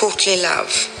is it courtly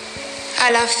love?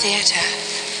 I love theatre.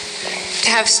 To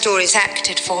have stories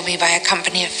acted for me by a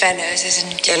company of fellows is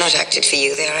indeed... They're not acted for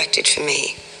you, they are acted for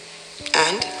me.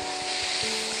 And?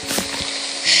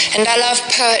 And I love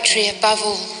poetry above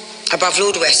all. Above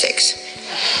Lord Wessex?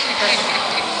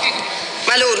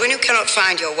 My lord, when you cannot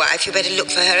find your wife, you better look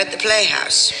for her at the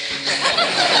playhouse.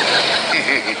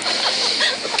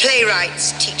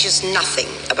 Playwrights teach us nothing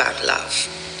about love.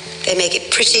 They make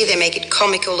it pretty, they make it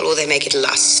comical, or they make it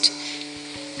lust.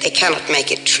 They cannot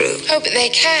make it true. Oh, but they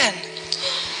can.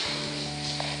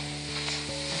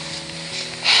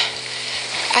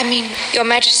 I mean, Your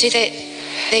Majesty,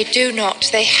 they do not.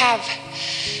 They have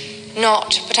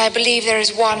not. But I believe there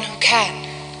is one who can.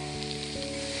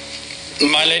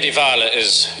 My Lady Viola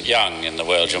is young in the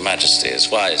world. Your Majesty is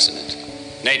wise in it.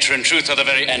 Nature and truth are the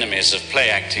very enemies of play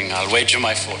acting. I'll wager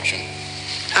my fortune.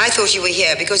 I thought you were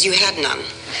here because you had none.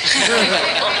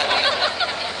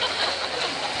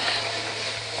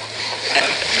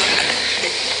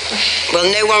 Well,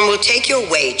 no one will take your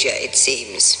wager, it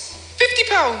seems.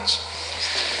 £50.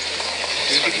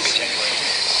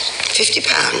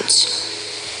 £50?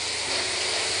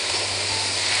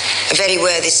 A very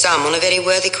worthy sum on a very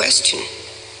worthy question.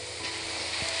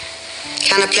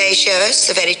 Can a play show us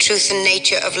the very truth and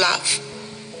nature of love?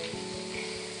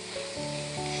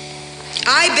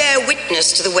 I bear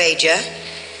witness to the wager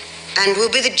and will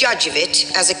be the judge of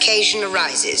it as occasion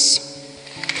arises.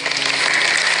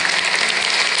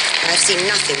 I've seen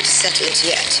nothing to settle it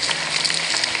yet.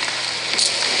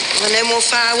 Are there no more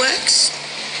fireworks?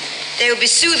 They will be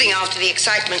soothing after the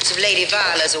excitements of Lady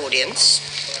Viola's audience.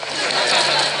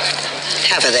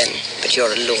 Have her then, but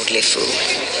you're a lordly fool.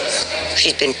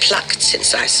 She's been plucked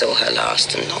since I saw her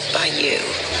last, and not by you.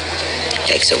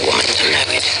 Takes a woman to know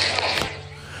it.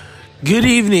 Good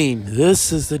evening.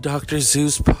 This is the Dr.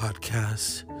 Zeus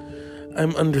podcast.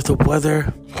 I'm under the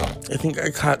weather. I think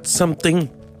I caught something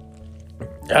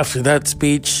after that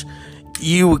speech.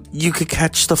 You could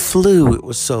catch the flu. It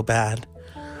was so bad.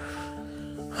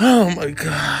 Oh my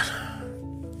God.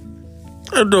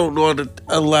 I don't want to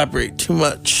elaborate too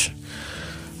much.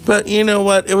 But you know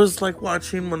what? It was like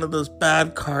watching one of those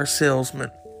bad car salesmen.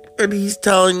 And he's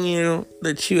telling you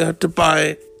that you have to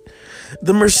buy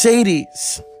the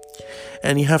Mercedes.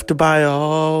 And you have to buy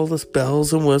all the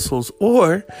bells and whistles.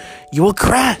 Or you will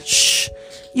crash.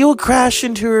 You will crash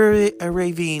into a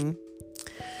ravine.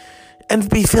 And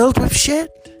be filled with shit.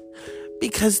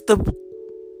 Because the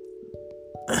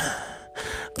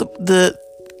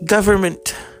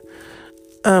government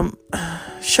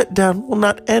shutdown will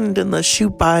not end unless you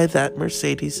buy that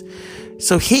Mercedes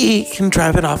so he can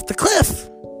drive it off the cliff.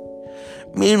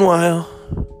 Meanwhile,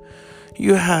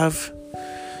 you have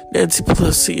Nancy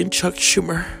Pelosi and Chuck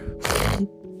Schumer.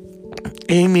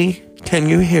 Amy, can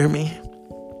you hear me?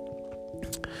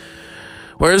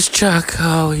 Where's Chuck?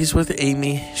 Oh, he's with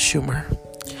Amy Schumer.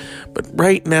 But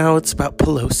right now it's about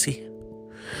Pelosi.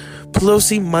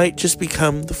 Pelosi might just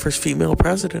become the first female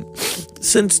president.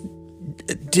 Since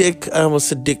I almost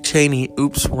said Dick Cheney.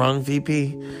 Oops, wrong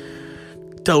VP.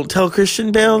 Don't tell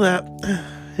Christian Bale that.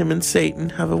 Him and Satan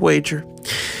have a wager.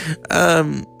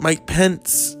 Mike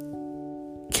Pence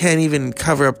can't even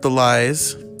cover up the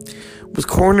lies. Was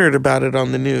cornered about it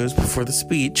on the news before the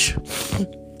speech.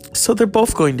 So they're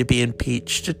both going to be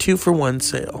impeached. A 2-for-1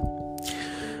 sale.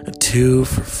 A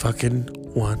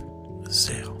 2-for-1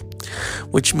 sale.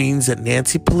 Which means that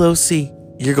Nancy Pelosi,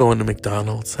 you're going to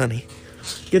McDonald's, honey.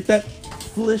 Get that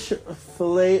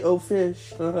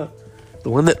filet-o-fish. The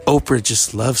one that Oprah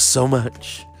just loves so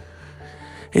much.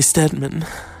 Hey, Stedman.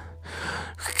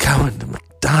 We're going to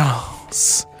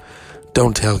McDonald's.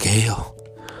 Don't tell Gail.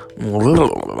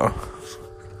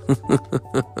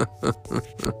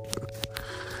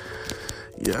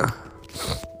 Yeah.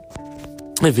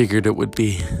 I figured it would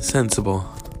be sensible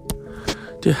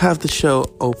to have the show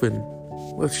open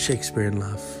with Shakespeare in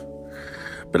Love.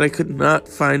 But I could not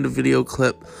find a video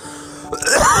clip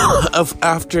of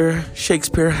after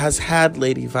Shakespeare has had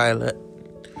Lady Violet.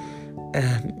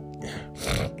 And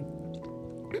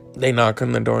they knock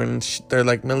on the door and they're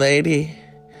like, "Milady,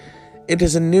 it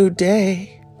is a new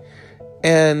day."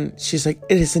 And she's like,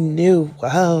 "It is a new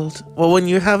world." Well, when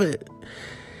you have it,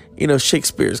 you know,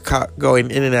 Shakespeare's cock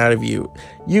going in and out of you,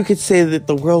 you could say that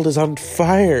the world is on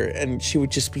fire, and she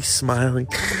would just be smiling.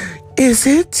 "Is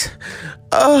it?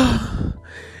 Oh,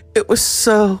 it was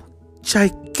so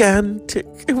gigantic.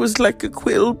 It was like a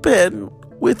quill pen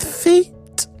with feet.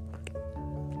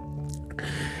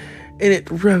 And it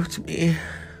wrote me.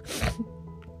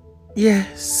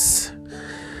 Yes.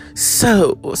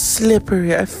 So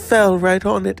slippery, I fell right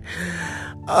on it.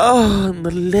 Oh, and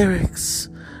the lyrics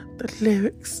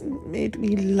made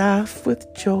me laugh with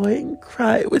joy and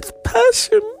cry with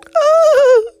passion.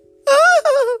 Oh,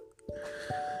 oh.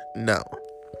 No.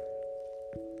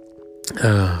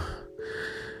 Oh.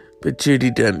 But Judi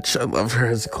Dench, I love her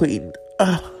as queen.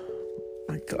 Oh,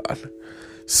 my God.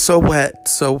 So wet,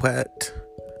 so wet.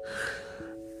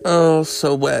 Oh,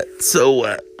 so wet, so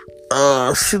wet.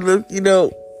 Oh, she looked,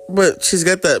 but she's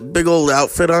got that big old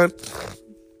outfit on.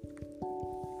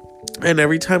 And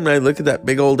every time I look at that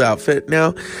big old outfit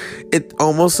now, it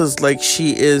almost is like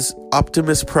she is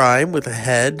Optimus Prime with a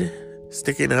head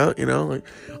sticking out, like,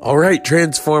 all right,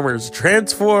 Transformers,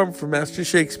 transform from Master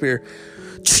Shakespeare.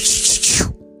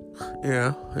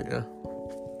 Yeah.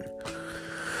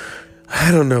 I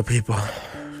don't know, people.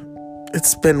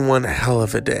 It's been one hell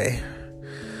of a day.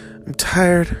 I'm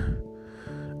tired.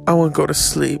 I want to go to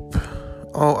sleep.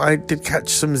 Oh, I did catch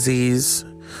some Z's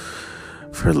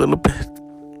for a little bit.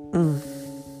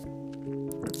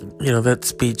 That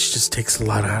speech just takes a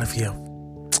lot out of you.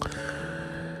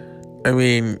 I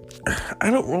mean, I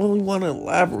don't really want to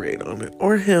elaborate on it.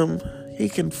 Or him. He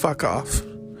can fuck off.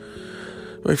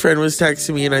 My friend was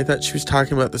texting me and I thought she was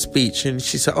talking about the speech. And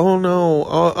she said, oh no.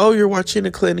 Oh, you're watching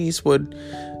a Clint Eastwood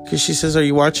Because she says, are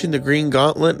you watching the Green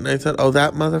Gauntlet? And I thought, oh,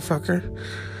 that motherfucker?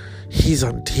 He's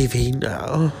on TV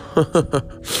now.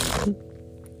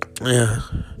 Yeah.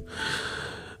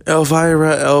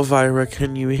 Elvira,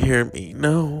 can you hear me?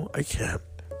 No, I can't.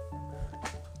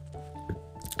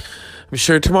 I'm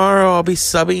sure tomorrow I'll be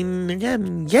subbing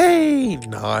again. Yay!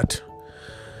 Not.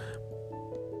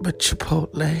 But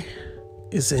Chipotle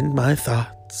is in my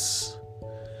thoughts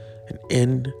and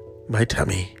in my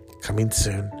tummy. Coming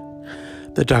soon.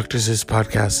 The Dr. Zeus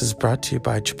podcast is brought to you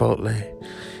by Chipotle.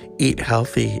 Eat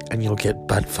healthy and you'll get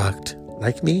butt fucked.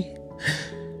 Like me?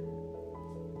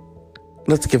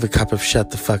 Let's give a cup of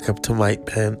shut the fuck up to Mike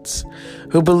Pence,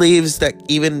 who believes that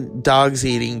even dogs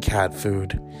eating cat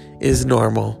food is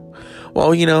normal.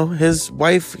 Well, you know, his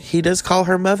wife, he does call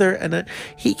her mother, and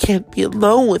he can't be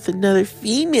alone with another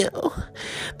female.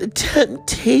 The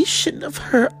temptation of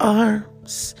her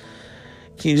arms.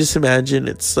 Can you just imagine?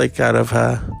 It's like out of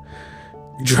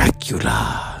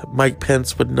Dracula. Mike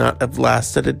Pence would not have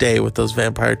lasted a day with those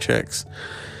vampire chicks.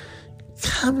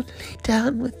 Come lay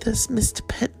down with us, Mr.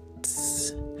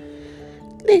 Pence.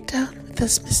 Lay down with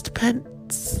us, Mr.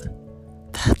 Pence.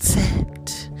 That's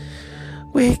it.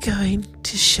 We're going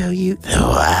to show you the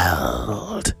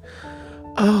world.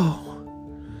 Oh,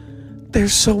 they're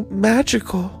so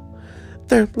magical.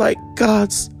 They're like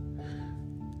God's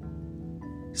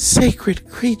sacred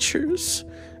creatures.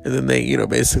 And then they,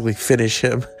 basically finish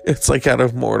him. It's like out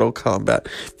of Mortal Kombat.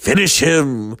 Finish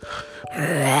him!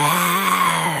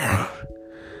 Yeah.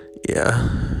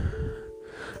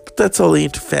 But that's only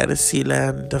into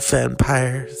Fantasyland of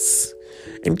vampires.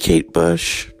 And Kate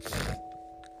Bush.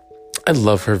 I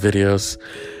love her videos.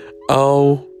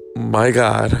 Oh my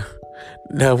God.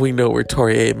 Now we know where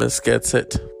Tori Amos gets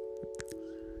it.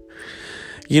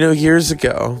 Years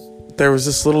ago, there was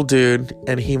this little dude,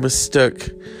 and he mistook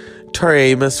Tori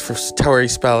Amos for Tori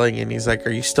Spelling, and he's like,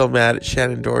 are you still mad at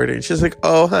Shannon Doherty? And she's like,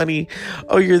 oh honey,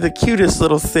 oh you're the cutest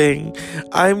little thing.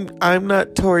 I'm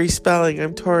not Tori Spelling,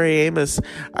 I'm Tori Amos.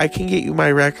 I can get you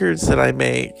my records that I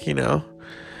make,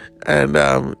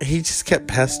 And he just kept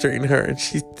pestering her, and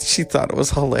she thought it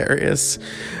was hilarious.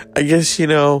 I guess,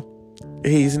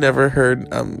 he's never heard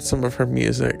some of her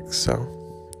music, so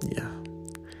yeah.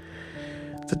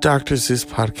 The Dr. Zeus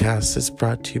podcast is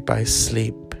brought to you by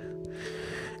sleep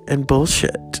and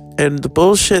bullshit. And the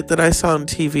bullshit that I saw on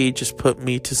TV just put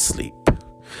me to sleep.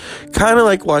 Kind of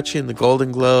like watching the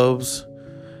Golden Globes.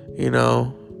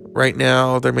 Right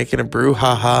now they're making a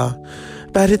brouhaha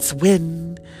about its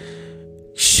win.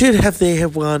 Should they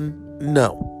have won?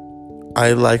 No.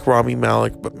 I like Rami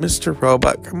Malek, but Mr.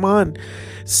 Robot, come on.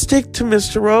 Stick to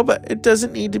Mr. Robot. It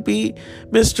doesn't need to be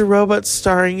Mr. Robot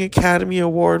starring Academy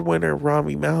Award winner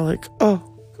Rami Malek. Oh,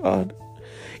 God.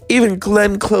 Even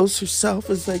Glenn Close herself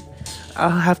is like, I'll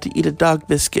have to eat a dog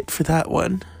biscuit for that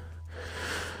one.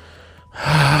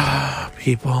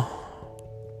 People.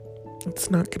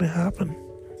 It's not going to happen.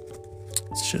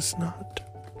 It's just not.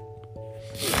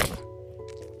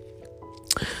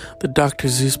 The Dr.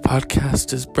 Zeus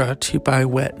podcast is brought to you by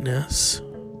Wetness.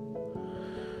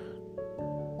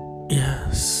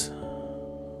 Yes.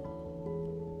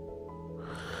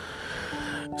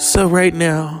 So right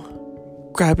now,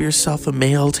 grab yourself a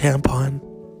male tampon.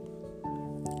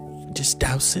 Just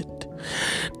douse it.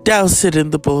 Douse it in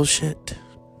the bullshit.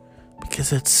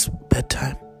 Because it's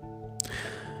bedtime.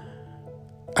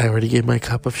 I already gave my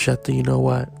cup of shut the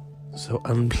you-know-what. So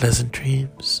unpleasant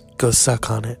dreams. Go suck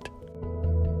on it.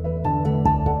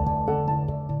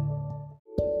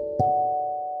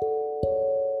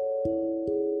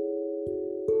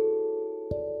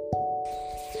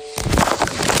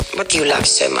 What do you love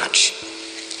so much?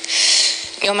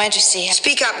 Your Majesty.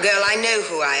 Speak up, girl. I know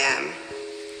who I am.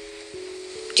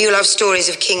 Do you love stories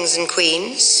of kings and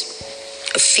queens?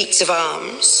 Of feats of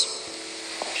arms?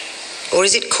 Or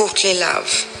is it courtly love?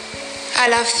 I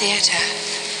love theatre.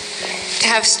 To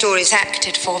have stories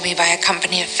acted for me by a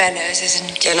company of fellows is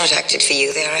indeed... They're not acted for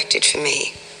you, they are acted for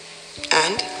me.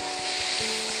 And?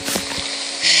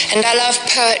 And I love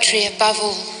poetry above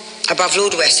all. Above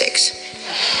Lord Wessex?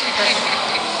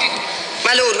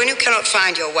 My lord, when you cannot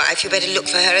find your wife, you better look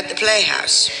for her at the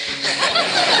playhouse.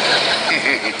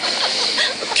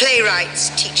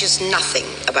 Playwrights teach us nothing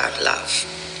about love.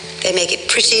 They make it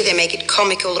pretty, they make it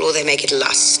comical, or they make it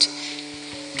lust.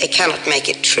 They cannot make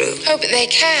it true. Oh, but they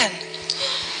can.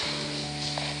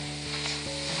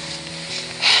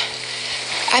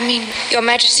 I mean, Your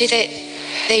Majesty,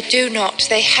 they do not.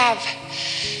 They have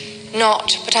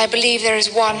not. But I believe there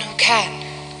is one who can.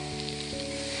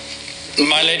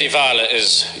 My Lady Viola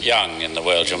is young in the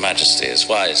world, Your Majesty is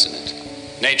wise in it.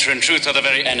 Nature and truth are the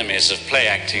very enemies of play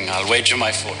acting. I'll wager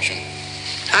my fortune.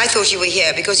 I thought you were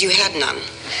here because you had none.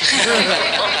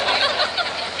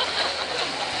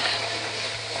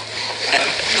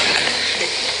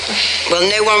 Well,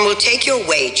 no one will take your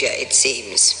wager, it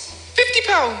seems.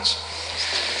 £50.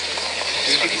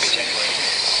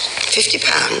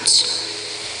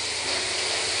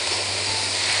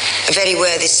 £50? A very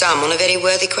worthy sum on a very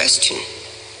worthy question.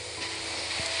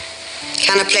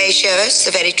 Can a play show us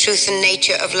the very truth and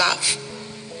nature of love?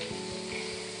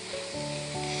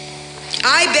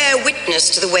 I bear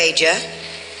witness to the wager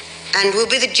and will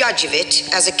be the judge of it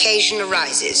as occasion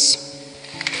arises.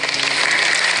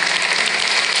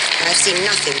 I've seen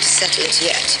nothing to settle it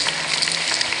yet.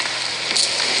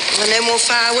 Well, no more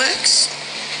fireworks?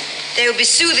 They will be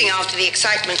soothing after the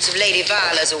excitements of Lady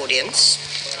Viola's audience.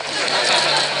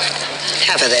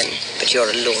 Have her then, but you're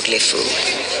a lordly fool.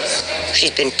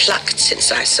 She's been plucked since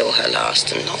I saw her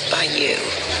last, and not by you.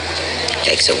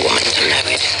 Takes a woman to know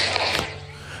it.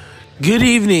 Good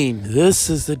evening. This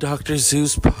is the Dr.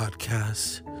 Zeus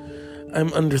podcast.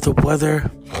 I'm under the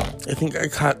weather. I think I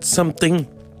caught something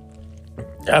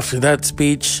after that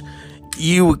speech.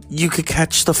 You could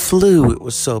catch the flu. It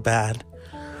was so bad.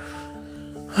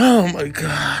 Oh my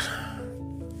God.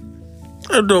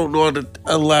 I don't want to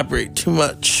elaborate too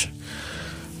much.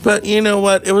 But you know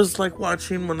what? It was like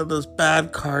watching one of those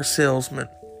bad car salesmen.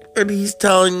 And he's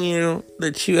telling you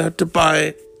that you have to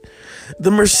buy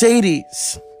the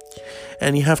Mercedes.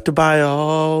 And you have to buy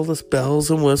all the bells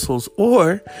and whistles.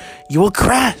 Or you will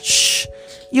crash.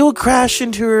 You will crash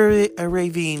into a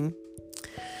ravine.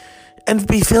 And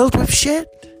be filled with shit.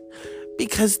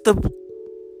 Because the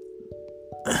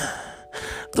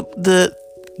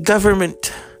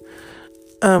government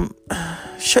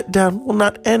shutdown will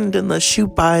not end unless you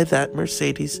buy that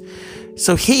Mercedes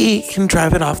so he can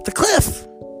drive it off the cliff.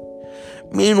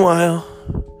 Meanwhile,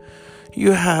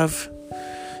 you have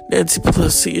Nancy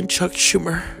Pelosi and Chuck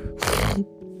Schumer.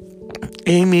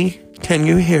 Amy, can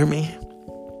you hear me?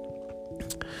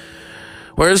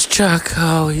 Where's Chuck?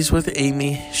 Oh, he's with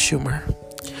Amy Schumer.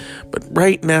 But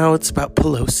right now it's about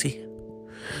Pelosi.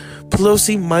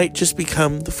 Pelosi might just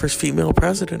become the first female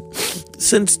president.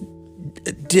 Since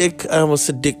I almost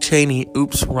said Dick Cheney.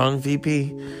 Oops, wrong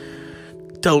VP.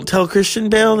 Don't tell Christian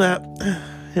Bale that.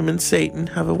 Him and Satan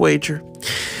have a wager.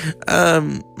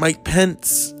 Mike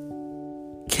Pence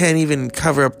can't even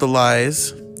cover up the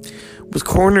lies. Was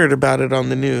cornered about it on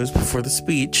the news before the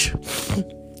speech.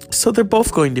 So they're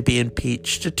both going to be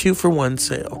impeached. A 2-for-1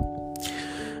 sale.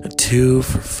 A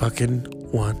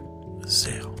 2-for-fucking-1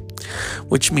 sale.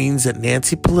 Which means that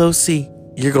Nancy Pelosi,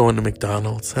 you're going to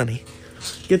McDonald's, honey.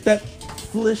 Get that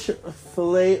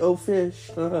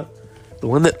filet-o-fish. The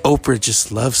one that Oprah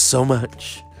just loves so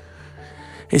much.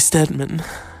 Hey, Stedman.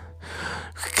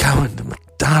 We're going to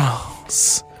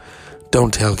McDonald's.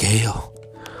 Don't tell Gail.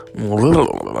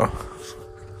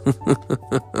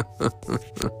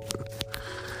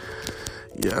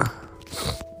 Yeah.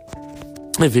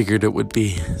 I figured it would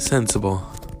be sensible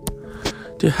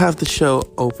to have the show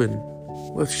open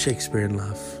with Shakespeare in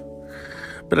Love.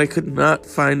 But I could not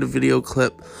find a video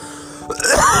clip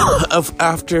of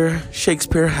after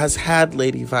Shakespeare has had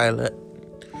Lady Violet.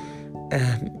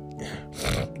 And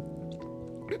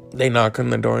they knock on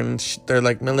the door and they're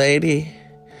like, "Milady,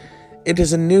 it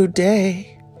is a new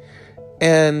day."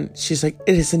 And she's like,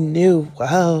 "It is a new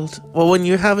world." Well, when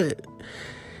you have it,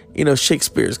 you know,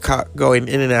 Shakespeare's caught going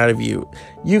in and out of you,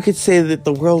 you could say that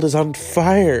the world is on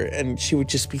fire, and she would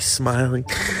just be smiling.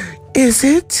 "Is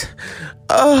it?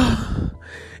 Oh,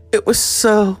 it was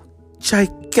so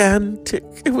gigantic.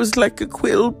 It was like a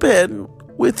quill pen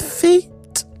with feet.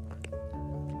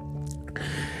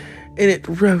 And it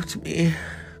wrote me.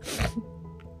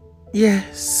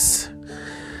 Yes.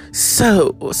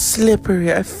 So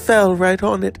slippery, I fell right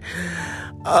on it.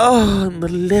 Oh, and the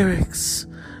lyrics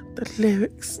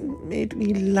made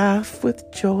me laugh with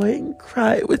joy and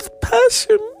cry with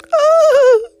passion.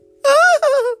 Oh,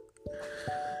 oh.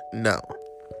 No.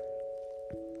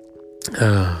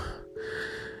 Oh.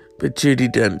 But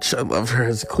Judi Dench, I love her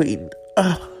as queen.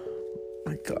 Oh,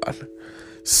 my God.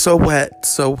 So wet,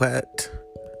 so wet.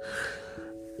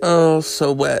 Oh,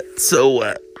 so wet, so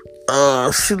wet.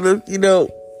 Oh, she looked,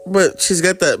 but she's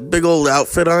got that big old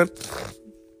outfit on.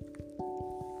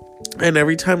 And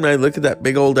every time I look at that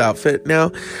big old outfit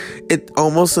now, it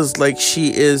almost is like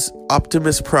she is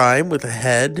Optimus Prime with a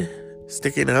head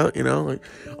sticking out, like,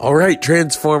 all right,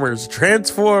 Transformers,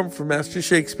 transform for Master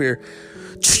Shakespeare.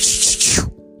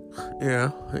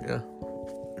 Yeah.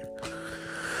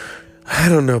 I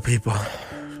don't know, people.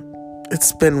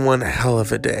 It's been one hell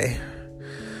of a day.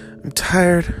 I'm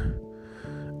tired.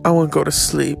 I want to go to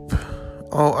sleep.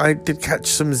 Oh, I did catch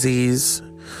some Z's.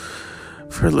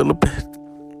 for a little bit.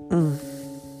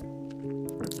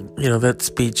 You know, that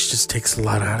speech just takes a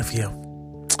lot out of you.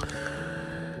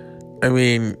 I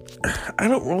mean, I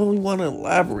don't really want to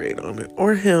elaborate on it.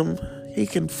 Or him. He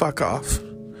can fuck off.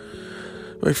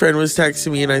 My friend was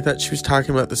texting me and I thought she was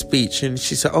talking about the speech. And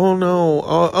she said, oh no.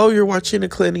 Oh, you're watching a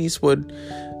Clint Eastwood.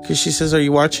 Because she says, are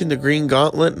you watching the Green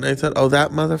Gauntlet? And I thought, oh,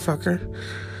 that motherfucker?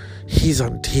 He's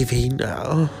on TV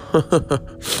now.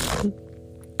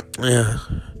 Yeah.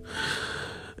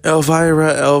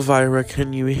 Elvira,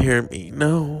 can you hear me?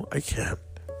 No, I can't.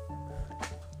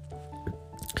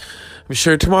 I'm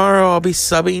sure tomorrow I'll be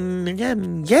subbing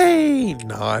again. Yay!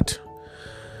 Not.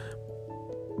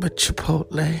 But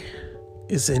Chipotle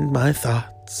is in my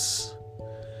thoughts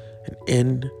and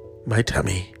in my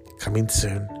tummy. Coming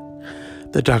soon.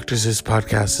 The Dr. Zeus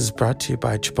podcast is brought to you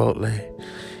by Chipotle.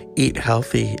 Eat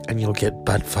healthy and you'll get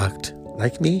butt fucked.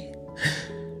 Like me?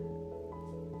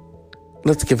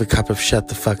 Let's give a cup of shut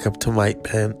the fuck up to Mike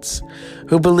Pence,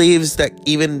 who believes that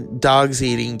even dogs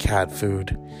eating cat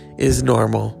food is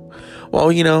normal.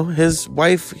 Well, you know, his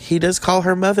wife, he does call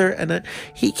her mother, and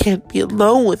he can't be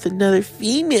alone with another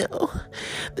female.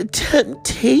 The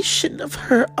temptation of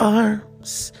her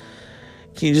arms.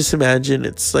 Can you just imagine?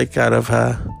 It's like out of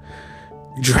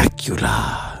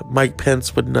Dracula. Mike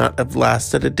Pence would not have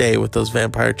lasted a day with those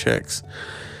vampire chicks.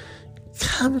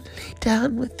 Come and lay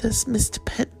down with us, Mr.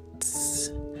 Pence.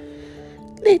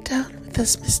 Lay down with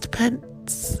us, Mr.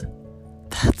 Pence.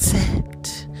 That's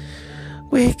it.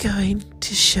 We're going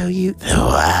to show you the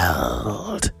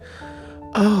world.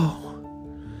 Oh,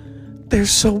 they're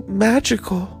so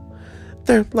magical.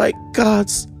 They're like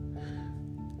God's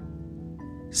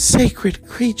sacred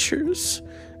creatures.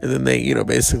 And then they, you know,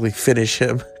 basically finish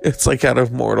him. It's like out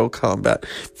of Mortal Kombat.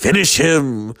 Finish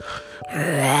him!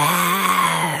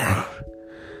 Yeah.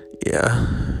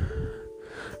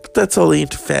 But that's only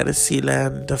into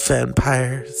Fantasyland of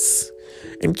vampires.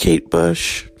 And Kate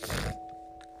Bush.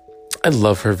 I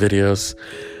love her videos.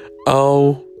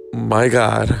 Oh my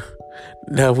God.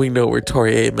 Now we know where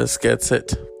Tori Amos gets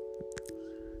it.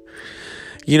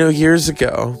 You know, years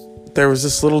ago, there was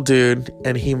this little dude,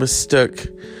 and he mistook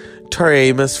Tori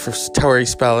Amos for Tori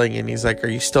Spelling, and he's like, are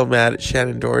you still mad at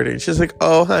Shannon Doherty? And she's like,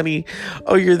 oh honey,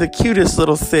 oh you're the cutest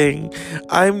little thing.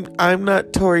 I'm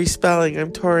not Tori Spelling,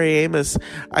 I'm Tori Amos.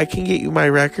 I can get you my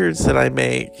records that I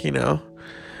make, you know.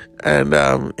 And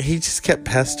he just kept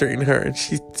pestering her, and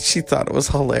she thought it was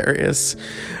hilarious.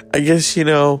 I guess, you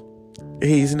know,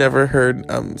 he's never heard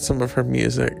some of her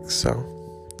music, so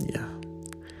yeah.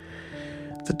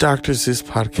 The Dr. Zeus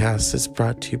podcast is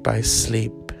brought to you by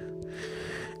sleep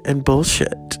and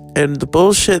bullshit. And the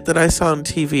bullshit that I saw on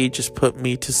TV just put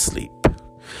me to sleep.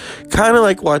 Kind of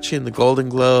like watching the Golden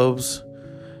Globes.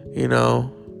 You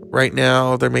know, right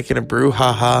now they're making a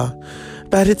brouhaha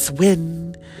about its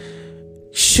win.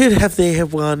 Should they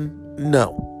have won?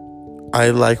 No.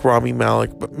 I like Rami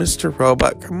Malek, but Mr.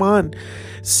 Robot, come on.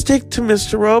 Stick to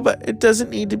Mr. Robot. It doesn't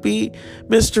need to be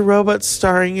Mr. Robot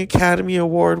starring Academy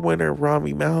Award winner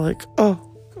Rami Malek. Oh,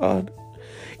 God.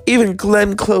 Even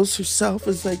Glenn Close herself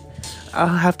is like, I'll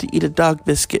have to eat a dog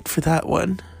biscuit for that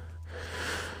one.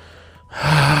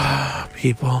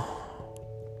 People.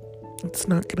 It's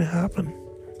not going to happen.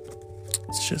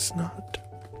 It's just not.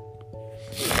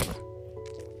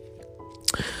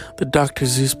 The Dr.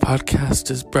 Zeus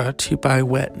podcast is brought to you by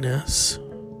Wetness.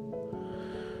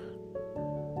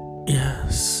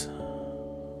 Yes.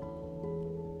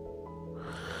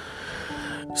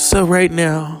 So right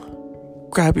now,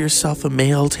 grab yourself a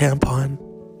male tampon.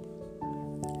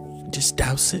 Just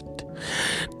douse it.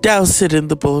 Douse it in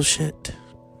the bullshit.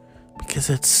 Because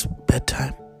it's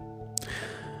bedtime.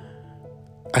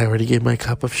 I already gave my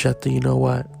cup of shut the you know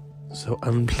what. So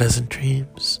unpleasant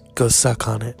dreams. Go suck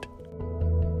on it.